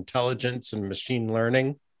artificial intelligence and machine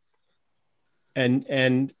learning.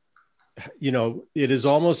 And you know, it is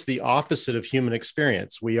almost the opposite of human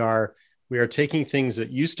experience. We are taking things that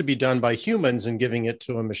used to be done by humans and giving it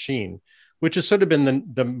to a machine, which has sort of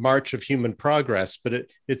been the march of human progress, but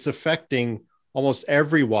it's affecting almost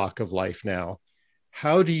every walk of life now.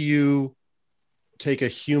 How do you take a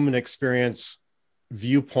human experience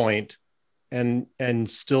viewpoint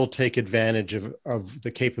and still take advantage of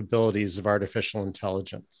the capabilities of artificial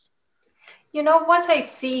intelligence? You know what I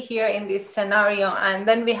see here in this scenario, and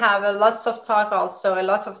then we have a lot of talk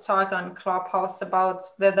on Clubhouse about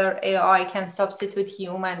whether AI can substitute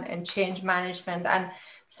human and change management, and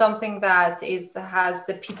something that has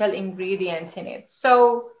the people ingredient in it.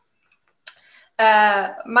 So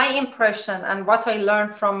my impression and what I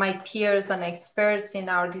learned from my peers and experts in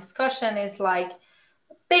our discussion is like,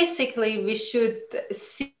 basically we should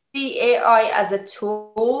see AI as a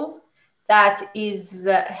tool that is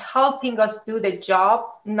helping us do the job,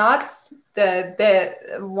 not the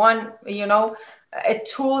one, you know, a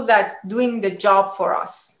tool that's doing the job for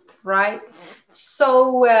us, right?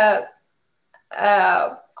 So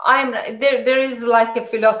there is like a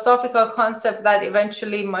philosophical concept that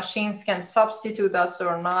eventually machines can substitute us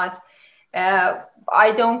or not.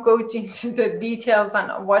 I don't go into the details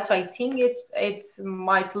on what I think it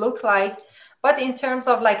might look like. But in terms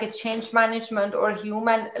of like a change management or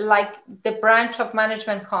human, like the branch of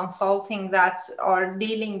management consulting that are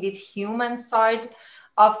dealing with human side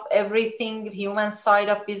of everything, human side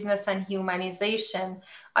of business and humanization,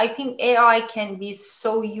 I think AI can be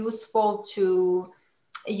so useful to,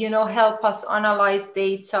 you know, help us analyze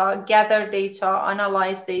data, gather data,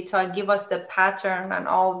 analyze data, give us the pattern and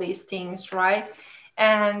all these things, right?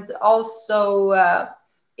 And also,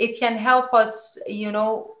 it can help us, you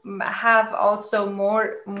know, have also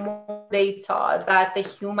more data that the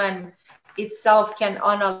human itself can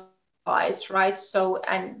analyze, right? So,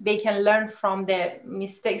 and they can learn from the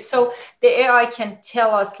mistakes. So the AI can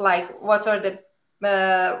tell us like what are the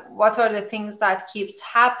things that keeps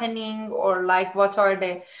happening, or like what are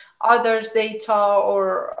the other data,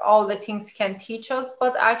 or all the things can teach us.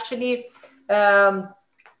 But actually,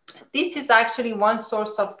 this is actually one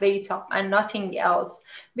source of data and nothing else,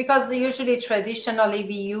 because usually traditionally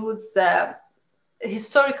we use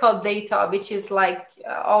historical data, which is like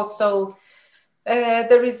also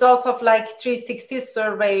the result of like 360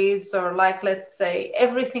 surveys, or like, let's say,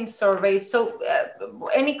 everything surveys. So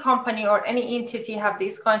any company or any entity have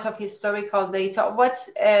this kind of historical data. What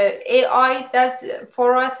AI does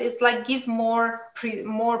for us is like give more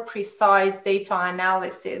precise data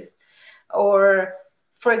analysis. Or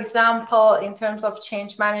for example, in terms of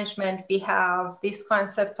change management, we have this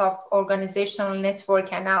concept of organizational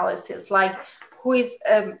network analysis, like who is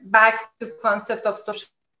back to concept of social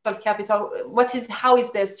capital. How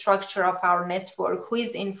is the structure of our network? Who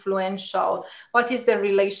is influential? What is the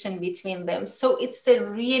relation between them? So it's a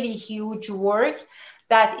really huge work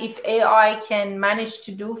that if AI can manage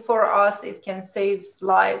to do for us, it can save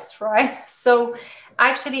lives, right? So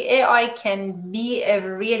actually AI can be a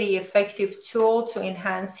really effective tool to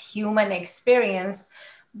enhance human experience,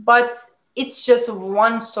 but it's just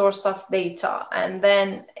one source of data. And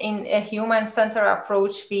then in a human-centered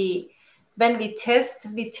approach, when we test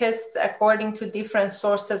according to different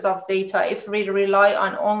sources of data. If we rely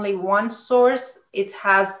on only one source, it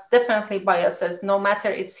has definitely biases, no matter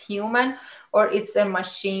it's human or it's a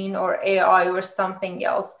machine or AI or something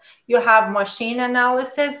else. You have machine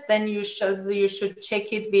analysis, then you should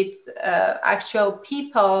check it with actual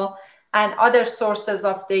people and other sources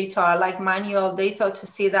of data, like manual data, to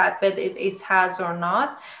see that whether it has or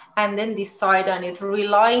not. and then decide on it,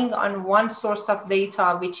 relying on one source of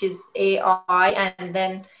data, which is AI, and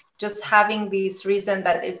then just having this reason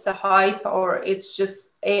that it's a hype or it's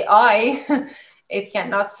just AI. It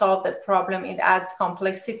cannot solve the problem. It adds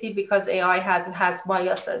complexity because AI has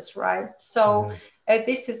biases, right? So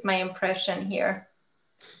this is my impression here.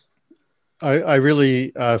 I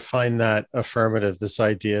really find that affirmative, this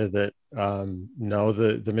idea that no,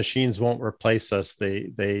 the machines won't replace us.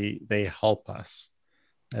 They help us.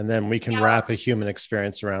 And then we can wrap a human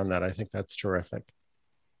experience around that. I think that's terrific.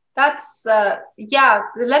 That's,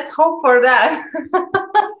 let's hope for that.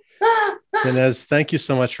 BehNaz, thank you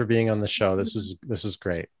so much for being on the show. This was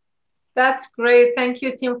great. That's great. Thank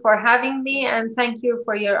you, Tim, for having me. And thank you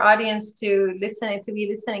for your audience to be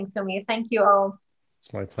listening to me. Thank you all.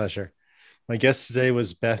 It's my pleasure. My guest today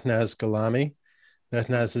was BehNaz Gholami.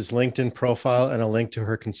 BehNaz's LinkedIn profile and a link to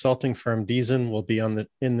her consulting firm Dizen will be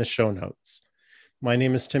in the show notes. My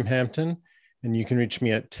name is Tim Hampton, and you can reach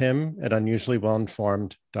me at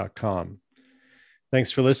tim@unusuallywellinformed.com.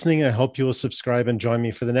 Thanks for listening. I hope you will subscribe and join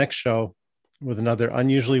me for the next show with another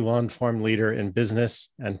unusually well-informed leader in business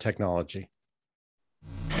and technology.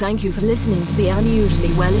 Thank you for listening to the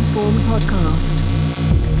Unusually Well-Informed podcast.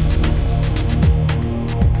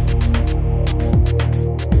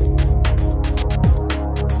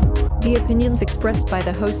 The opinions expressed by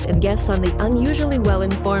the host and guests on the Unusually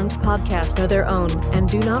Well-Informed podcast are their own and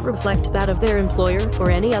do not reflect that of their employer or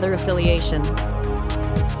any other affiliation.